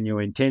sweating and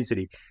your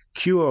intensity.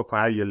 Cue off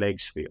how your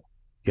legs feel,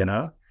 you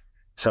know?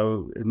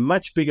 So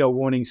much bigger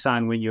warning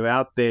sign when you're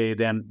out there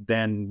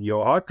than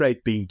your heart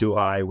rate being too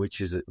high, which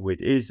is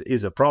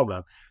a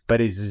problem.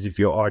 But it's as if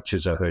your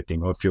arches are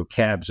hurting, or if your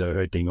calves are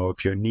hurting, or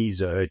if your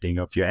knees are hurting,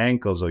 or if your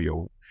ankles or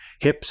your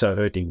hips are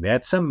hurting.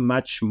 That's a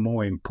much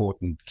more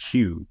important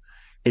cue,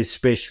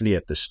 especially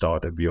at the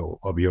start of your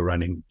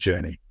running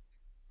journey.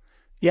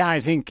 Yeah,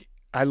 I think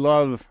I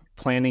love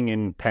planning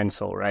in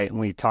pencil, right? And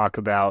we talk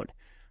about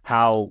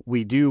how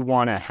we do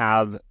want to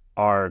have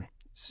our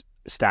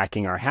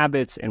stacking our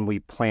habits, and we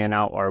plan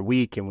out our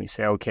week and we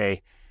say,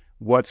 okay,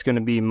 what's going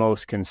to be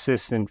most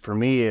consistent for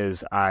me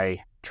is I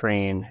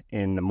train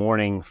in the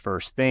morning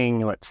first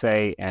thing, let's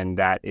say, and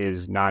that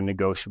is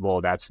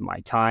non-negotiable. That's my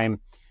time,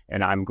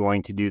 and I'm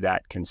going to do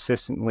that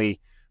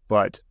consistently.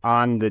 But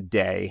on the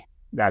day,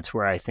 that's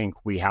where I think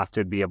we have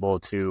to be able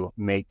to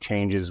make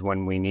changes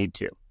when we need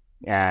to.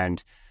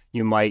 And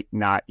you might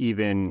not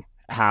even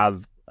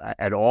have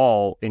at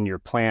all in your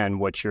plan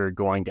what you're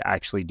going to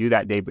actually do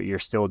that day, but you're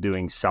still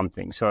doing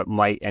something. So it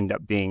might end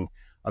up being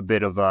a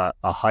bit of a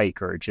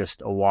hike or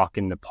just a walk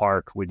in the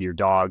park with your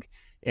dog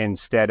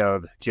instead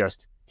of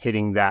just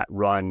hitting that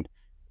run.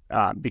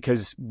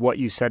 Because what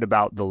you said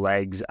about the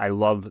legs, I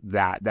love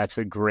that. That's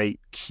a great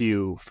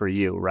cue for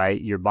you,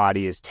 right? Your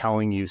body is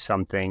telling you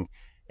something,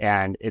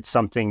 and it's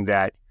something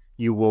that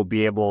you will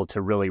be able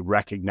to really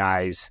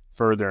recognize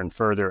further and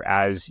further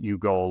as you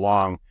go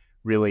along,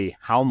 really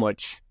how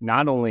much,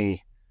 not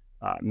only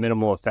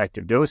minimal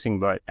effective dosing,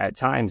 but at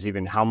times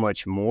even how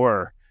much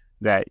more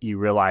that you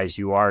realize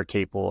you are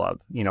capable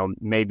of.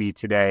 Maybe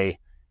today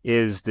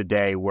is the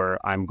day where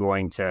I'm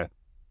going to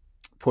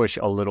push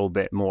a little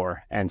bit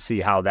more and see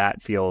how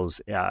that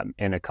feels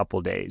in a couple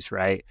days,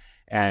 right?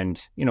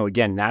 And,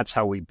 again, that's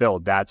how we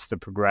build. That's the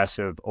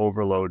progressive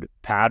overload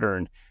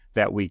pattern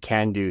that we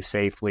can do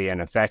safely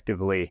and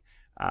effectively.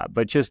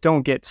 But just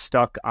don't get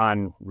stuck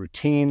on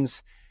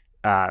routines.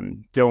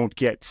 Don't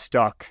get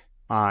stuck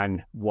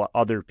on what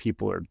other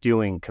people are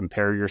doing.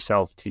 Compare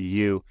yourself to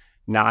you,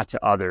 not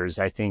to others.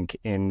 I think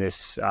in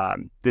this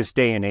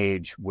day and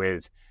age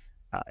with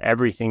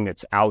everything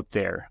that's out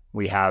there,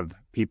 we have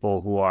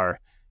people who are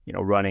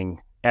running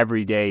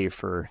every day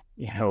for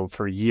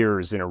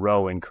years in a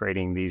row and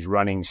creating these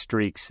running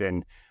streaks.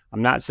 And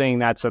I'm not saying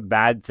that's a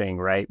bad thing,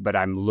 right? But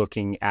I'm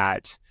looking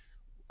at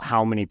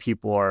how many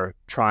people are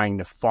trying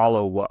to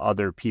follow what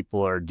other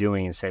people are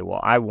doing and say, well,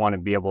 I want to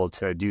be able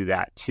to do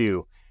that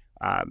too.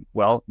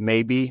 Well,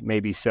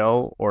 maybe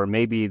so, or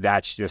maybe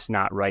that's just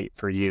not right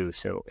for you.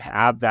 So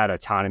have that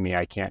autonomy.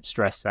 I can't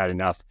stress that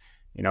enough.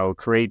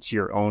 Create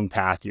your own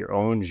path, your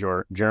own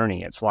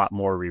journey. It's a lot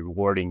more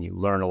rewarding. You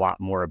learn a lot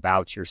more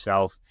about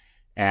yourself.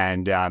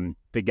 And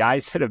the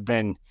guys that have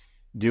been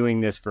doing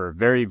this for a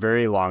very,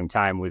 very long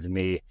time with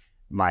me,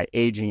 my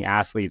aging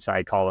athletes,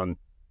 I call them,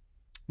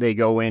 they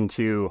go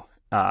into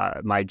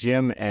my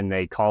gym and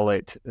they call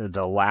it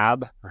the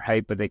lab,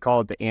 right? But they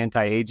call it the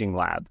anti-aging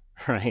lab,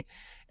 right?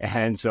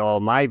 And so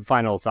my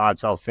final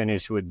thoughts, I'll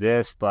finish with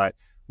this, but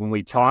when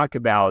we talk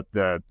about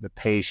the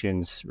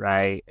patience,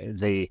 right,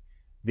 the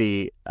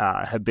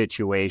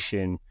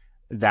habituation,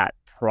 that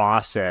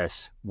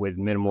process with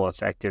minimal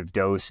effective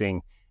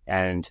dosing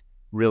and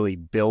really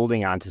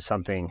building onto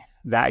something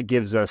that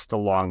gives us the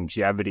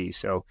longevity.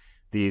 So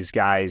these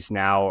guys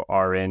now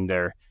are in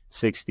their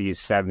 60s,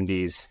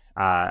 70s.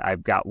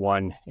 I've got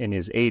one in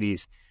his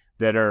 80s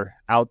that are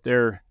out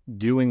there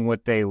doing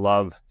what they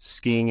love,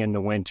 skiing in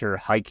the winter,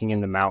 hiking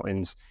in the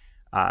mountains,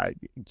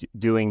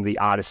 doing the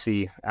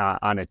Odyssey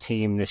on a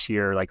team this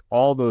year, like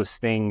all those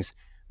things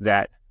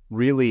that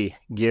really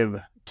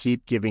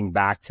keep giving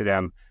back to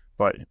them,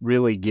 but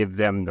really give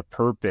them the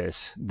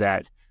purpose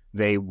that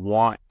they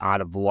want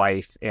out of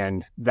life.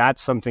 And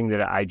that's something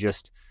that I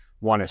just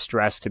want to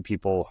stress to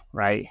people,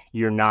 right?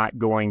 You're not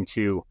going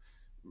to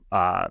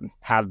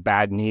have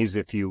bad knees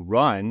if you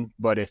run,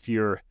 but if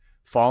you're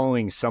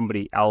following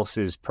somebody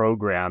else's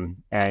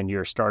program and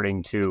you're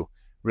starting to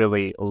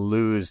really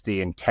lose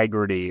the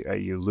integrity,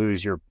 you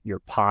lose your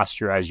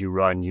posture as you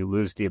run, you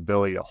lose the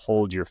ability to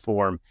hold your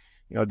form,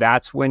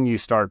 that's when you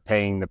start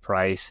paying the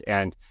price.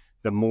 And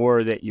the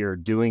more that you're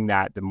doing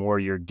that, the more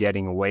you're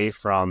getting away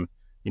from,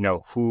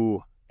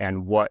 who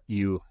and what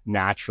you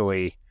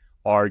naturally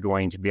are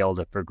going to be able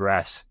to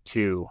progress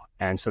to.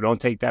 And so don't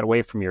take that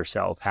away from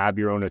yourself. Have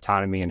your own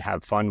autonomy and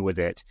have fun with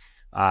it,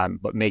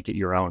 but make it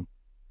your own.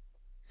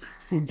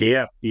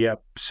 Yeah.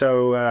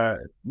 So,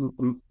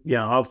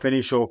 I'll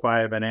finish off. I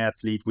have an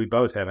athlete. We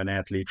both have an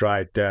athlete,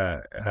 right?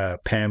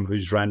 Pam,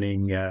 who's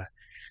running,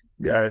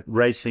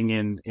 racing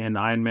in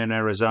Ironman,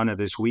 Arizona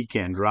this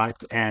weekend, right?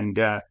 And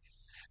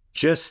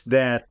just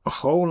that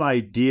whole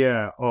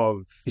idea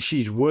of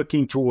she's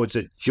working towards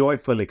a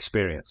joyful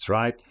experience,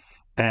 right?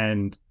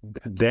 And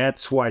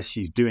that's why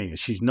she's doing it.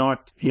 She's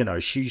not,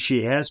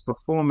 she has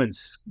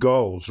performance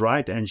goals,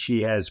 right? And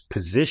she has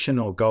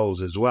positional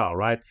goals as well,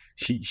 right?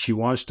 She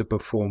wants to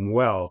perform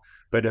well,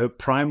 but her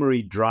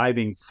primary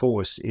driving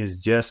force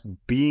is just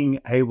being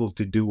able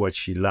to do what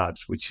she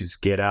loves, which is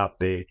get out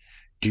there,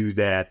 do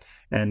that.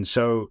 And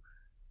so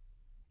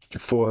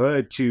for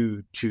her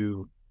to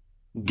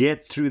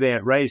get through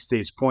that race,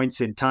 there's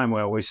points in time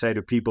where I always say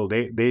to people,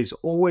 there's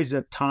always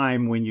a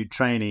time when you're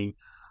training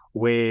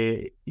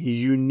where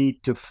you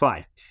need to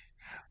fight.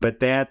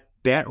 But that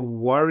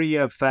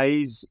warrior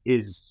phase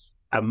is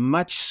a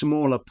much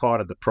smaller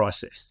part of the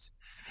process.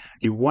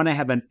 You want to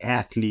have an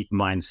athlete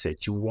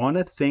mindset. You want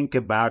to think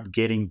about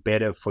getting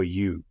better for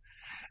you.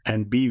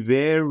 and be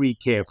very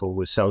careful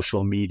with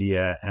social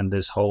media and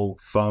this whole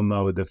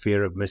FOMO, the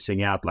fear of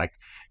missing out. Like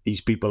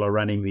these people are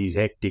running these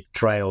hectic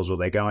trails or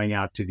they're going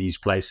out to these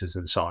places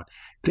and so on.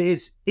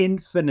 There's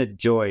infinite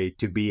joy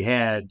to be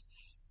had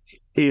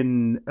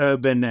in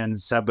urban and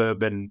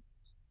suburban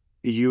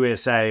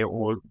USA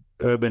or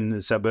urban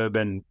and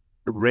suburban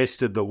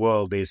rest of the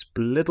world. There's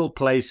little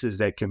places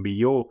that can be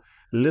your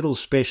little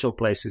special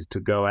places to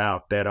go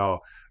out that are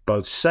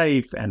both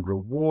safe and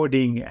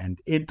rewarding and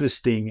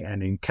interesting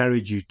and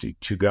encourage you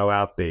to go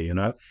out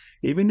there,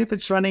 even if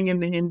it's running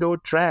in the indoor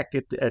track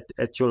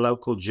at your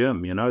local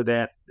gym,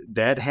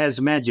 that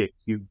has magic.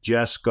 You've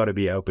just got to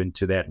be open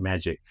to that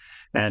magic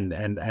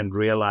and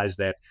realize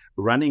that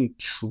running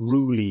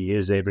truly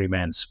is every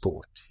man's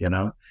sport,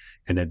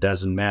 and it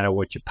doesn't matter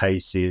what your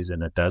pace is,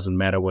 and it doesn't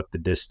matter what the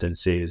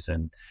distance is,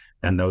 and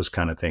those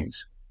kind of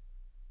things.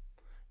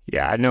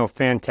 Yeah, no,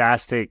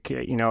 fantastic.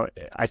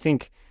 I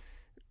think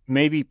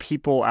maybe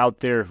people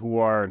out there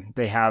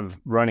they have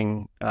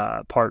running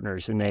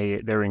partners and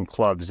they're in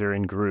clubs, they're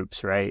in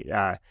groups, right?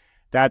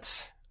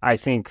 That's, I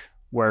think,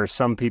 where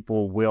some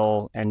people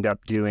will end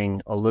up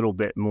doing a little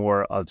bit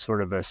more of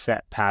sort of a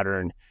set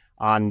pattern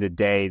on the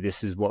day.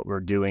 This is what we're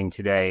doing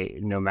today,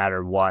 no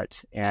matter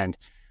what. And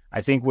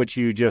I think what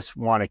you just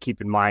want to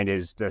keep in mind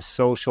is the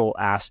social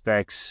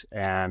aspects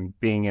and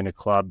being in a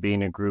club,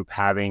 being in a group,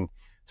 having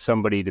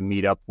somebody to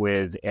meet up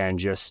with and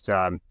just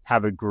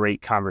have a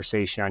great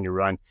conversation on your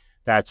run.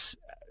 That's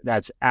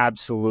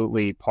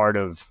absolutely part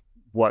of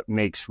what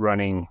makes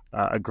running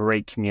a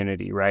great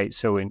community, right?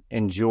 So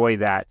enjoy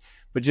that,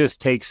 but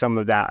just take some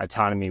of that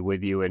autonomy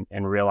with you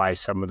and realize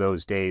some of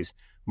those days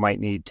might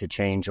need to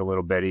change a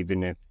little bit,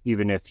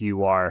 even if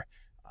you are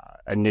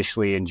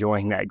initially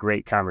enjoying that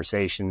great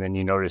conversation, then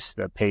you notice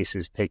the pace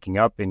is picking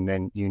up, and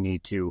then you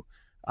need to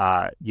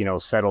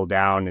settle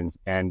down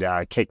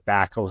and kick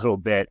back a little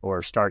bit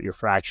or start your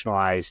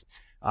fractionalized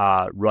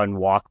run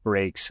walk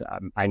breaks.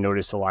 I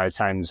notice a lot of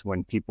times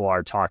when people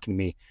are talking to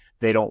me,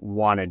 they don't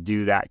want to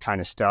do that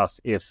kind of stuff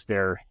if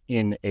they're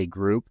in a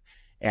group.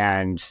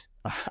 And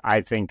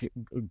I think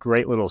a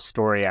great little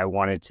story I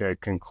wanted to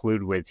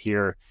conclude with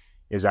here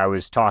is I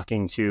was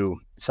talking to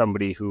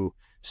somebody who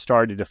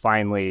started to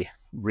finally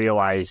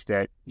realize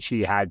that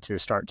she had to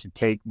start to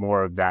take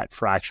more of that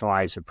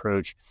fractionalized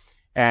approach.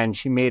 And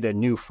she made a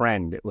new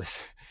friend that was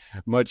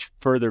much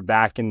further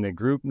back in the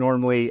group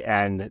normally.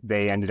 And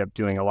they ended up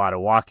doing a lot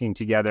of walking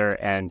together,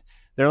 and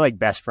they're like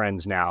best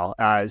friends now.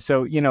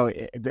 So,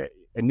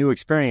 a new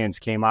experience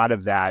came out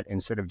of that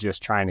instead of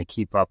just trying to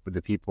keep up with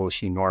the people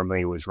she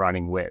normally was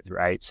running with.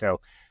 Right.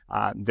 So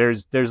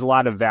there's a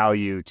lot of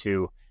value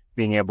to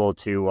being able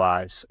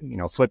to,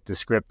 flip the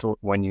script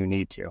when you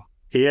need to.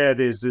 Yeah,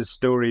 there's this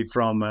story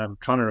from, I'm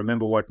trying to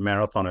remember what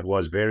marathon it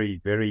was,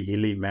 very, very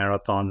hilly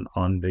marathon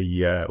on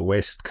the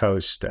West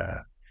Coast.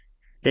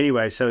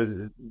 Anyway,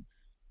 so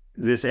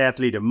this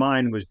athlete of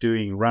mine was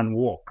doing run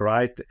walk,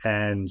 right?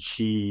 And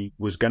she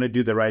was going to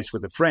do the race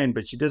with a friend,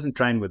 but she doesn't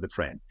train with a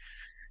friend.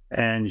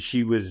 And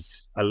she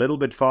was a little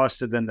bit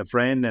faster than the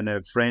friend. And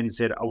her friend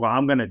said, "Oh, well,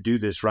 I'm going to do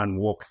this run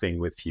walk thing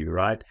with you,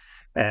 right?"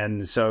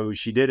 And so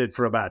she did it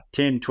for about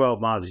 10,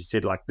 12 miles. She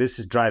said, like, this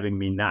is driving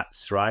me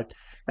nuts, right?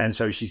 And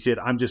so she said,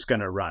 I'm just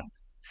going to run.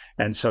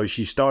 And so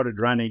she started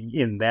running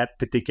in that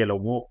particular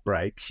walk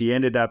break. She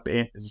ended up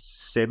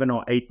 7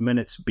 or 8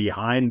 minutes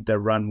behind the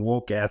run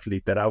walk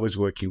athlete that I was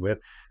working with,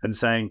 and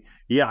saying,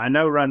 "Yeah, I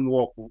know run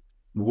walk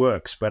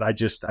works, but I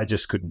just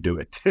couldn't do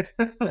it."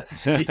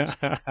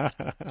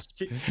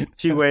 she,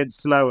 she went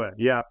slower.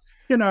 Yeah.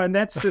 And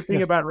that's the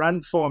thing about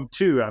run form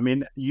too. I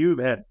mean, you've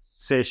had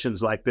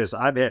sessions like this.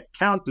 I've had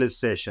countless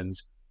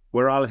sessions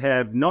where I'll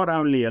have not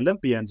only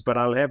Olympians, but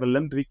I'll have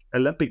Olympic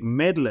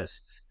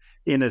medalists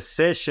in a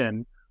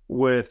session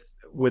with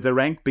a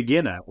ranked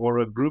beginner or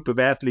a group of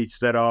athletes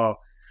that are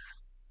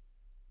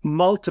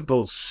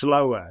multiple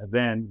slower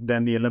than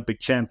the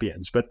Olympic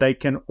champions, but they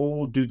can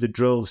all do the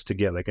drills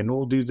together, can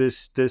all do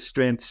this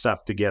strength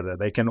stuff together.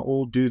 They can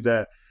all do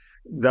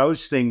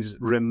those things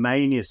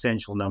remain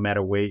essential no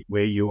matter where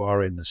you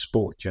are in the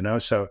sport,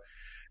 So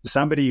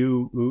somebody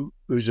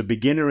who's a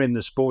beginner in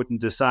the sport and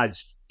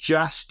decides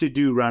just to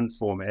do run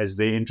form as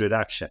their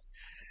introduction,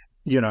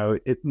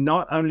 it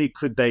not only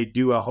could they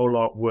do a whole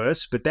lot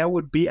worse, but that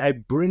would be a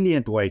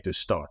brilliant way to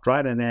start,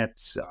 right? And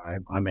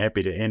I'm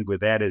happy to end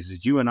with that, is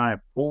that you and I have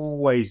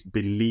always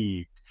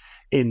believed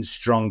in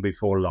strong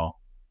before long,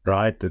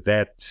 right?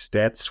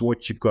 That's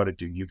what you've got to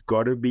do. You've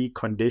got to be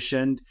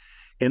conditioned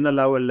in the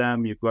lower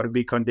limb. You've got to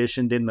be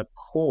conditioned in the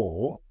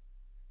core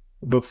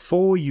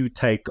before you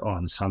take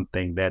on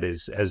something that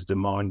is as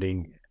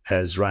demanding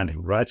as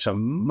running, right? So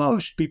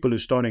most people who are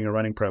starting a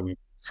running program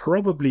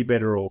probably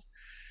better off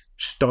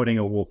starting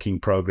a walking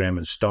program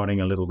and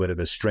starting a little bit of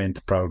a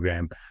strength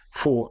program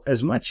for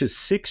as much as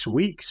 6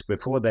 weeks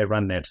before they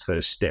run that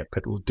first step.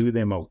 It will do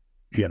them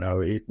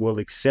it will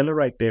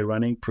accelerate their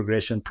running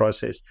progression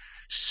process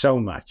so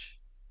much.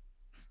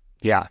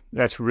 Yeah,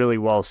 that's really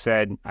well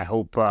said. I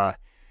hope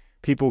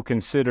people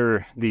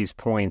consider these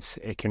points.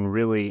 It can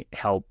really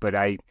help. But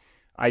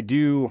I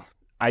do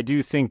I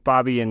do think,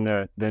 Bobby, in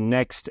the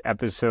next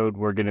episode,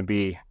 we're going to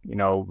be,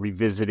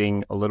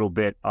 revisiting a little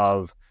bit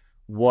of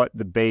what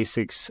the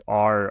basics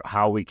are,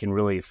 how we can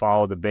really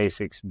follow the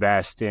basics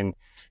best. And,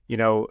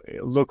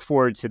 look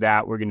forward to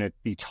that. We're going to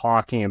be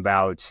talking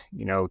about,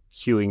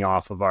 cueing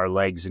off of our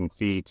legs and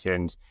feet.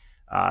 And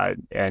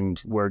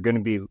we're going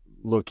to be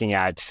looking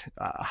at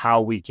how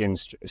we can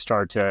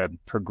start to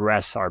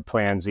progress our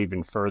plans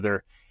even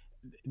further.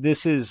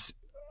 This is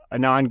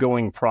an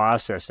ongoing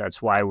process.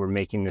 That's why we're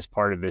making this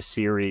part of this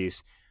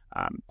series.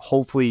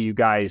 Hopefully you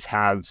guys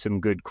have some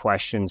good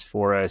questions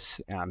for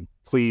us.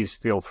 Please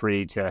feel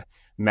free to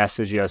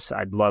message us.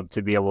 I'd love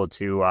to be able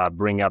to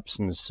bring up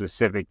some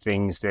specific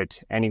things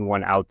that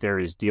anyone out there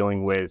is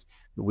dealing with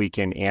we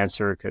can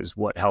answer, because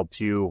what helps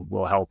you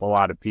will help a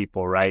lot of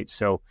people, right?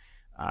 So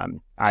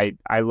I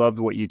loved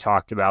what you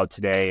talked about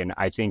today. And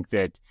I think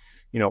that,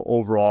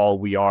 overall,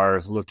 we are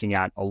looking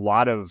at a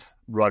lot of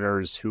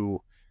runners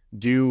who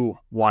do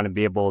want to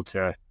be able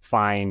to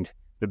find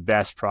the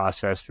best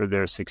process for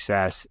their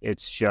success.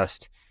 It's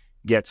just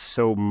gets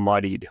so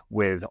muddied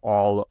with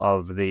all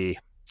of the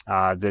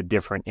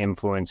different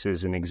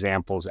influences and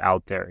examples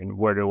out there. And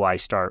where do I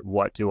start?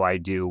 What do I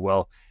do?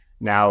 Well,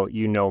 now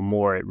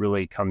more. It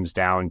really comes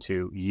down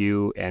to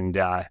you and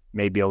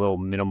maybe a little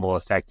minimal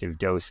effective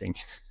dosing.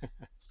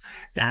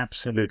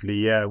 Absolutely.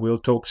 Yeah. We'll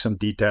talk some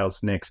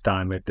details next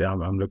time.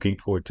 I'm looking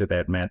forward to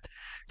that, Matt.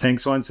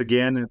 Thanks once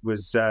again. It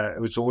was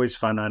always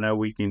fun. I know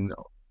we can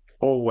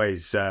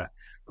always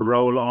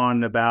roll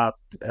on about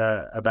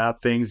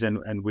things,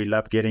 and we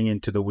love getting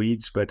into the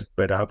weeds,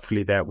 but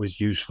hopefully that was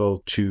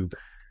useful to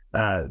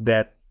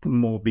that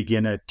more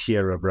beginner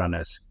tier of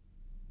runners.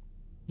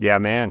 Yeah,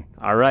 man.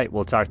 All right.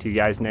 We'll talk to you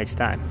guys next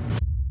time.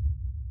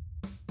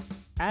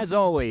 As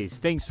always,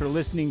 thanks for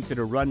listening to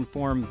the Run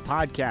Form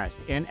podcast.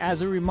 And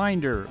as a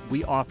reminder,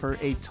 we offer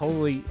a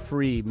totally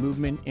free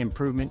movement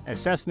improvement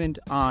assessment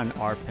on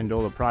our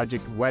Pendola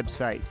Project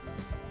website.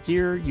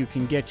 Here you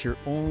can get your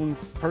own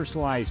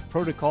personalized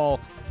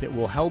protocol that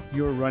will help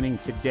your running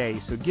today.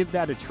 So give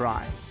that a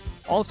try.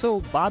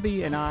 Also,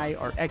 Bobby and I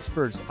are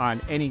experts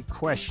on any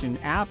question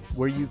app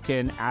where you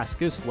can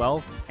ask us,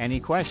 any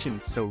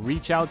question. So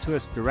reach out to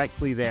us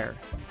directly there.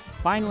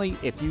 Finally,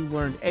 if you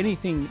learned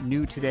anything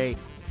new today,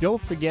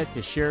 don't forget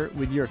to share it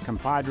with your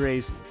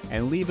compadres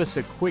and leave us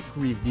a quick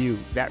review.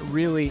 That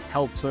really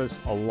helps us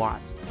a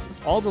lot.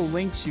 All the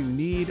links you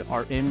need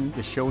are in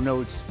the show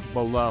notes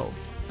below.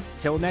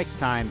 Till next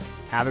time,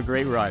 have a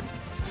great run.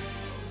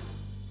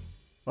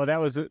 Oh, that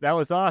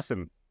was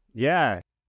awesome. Yeah,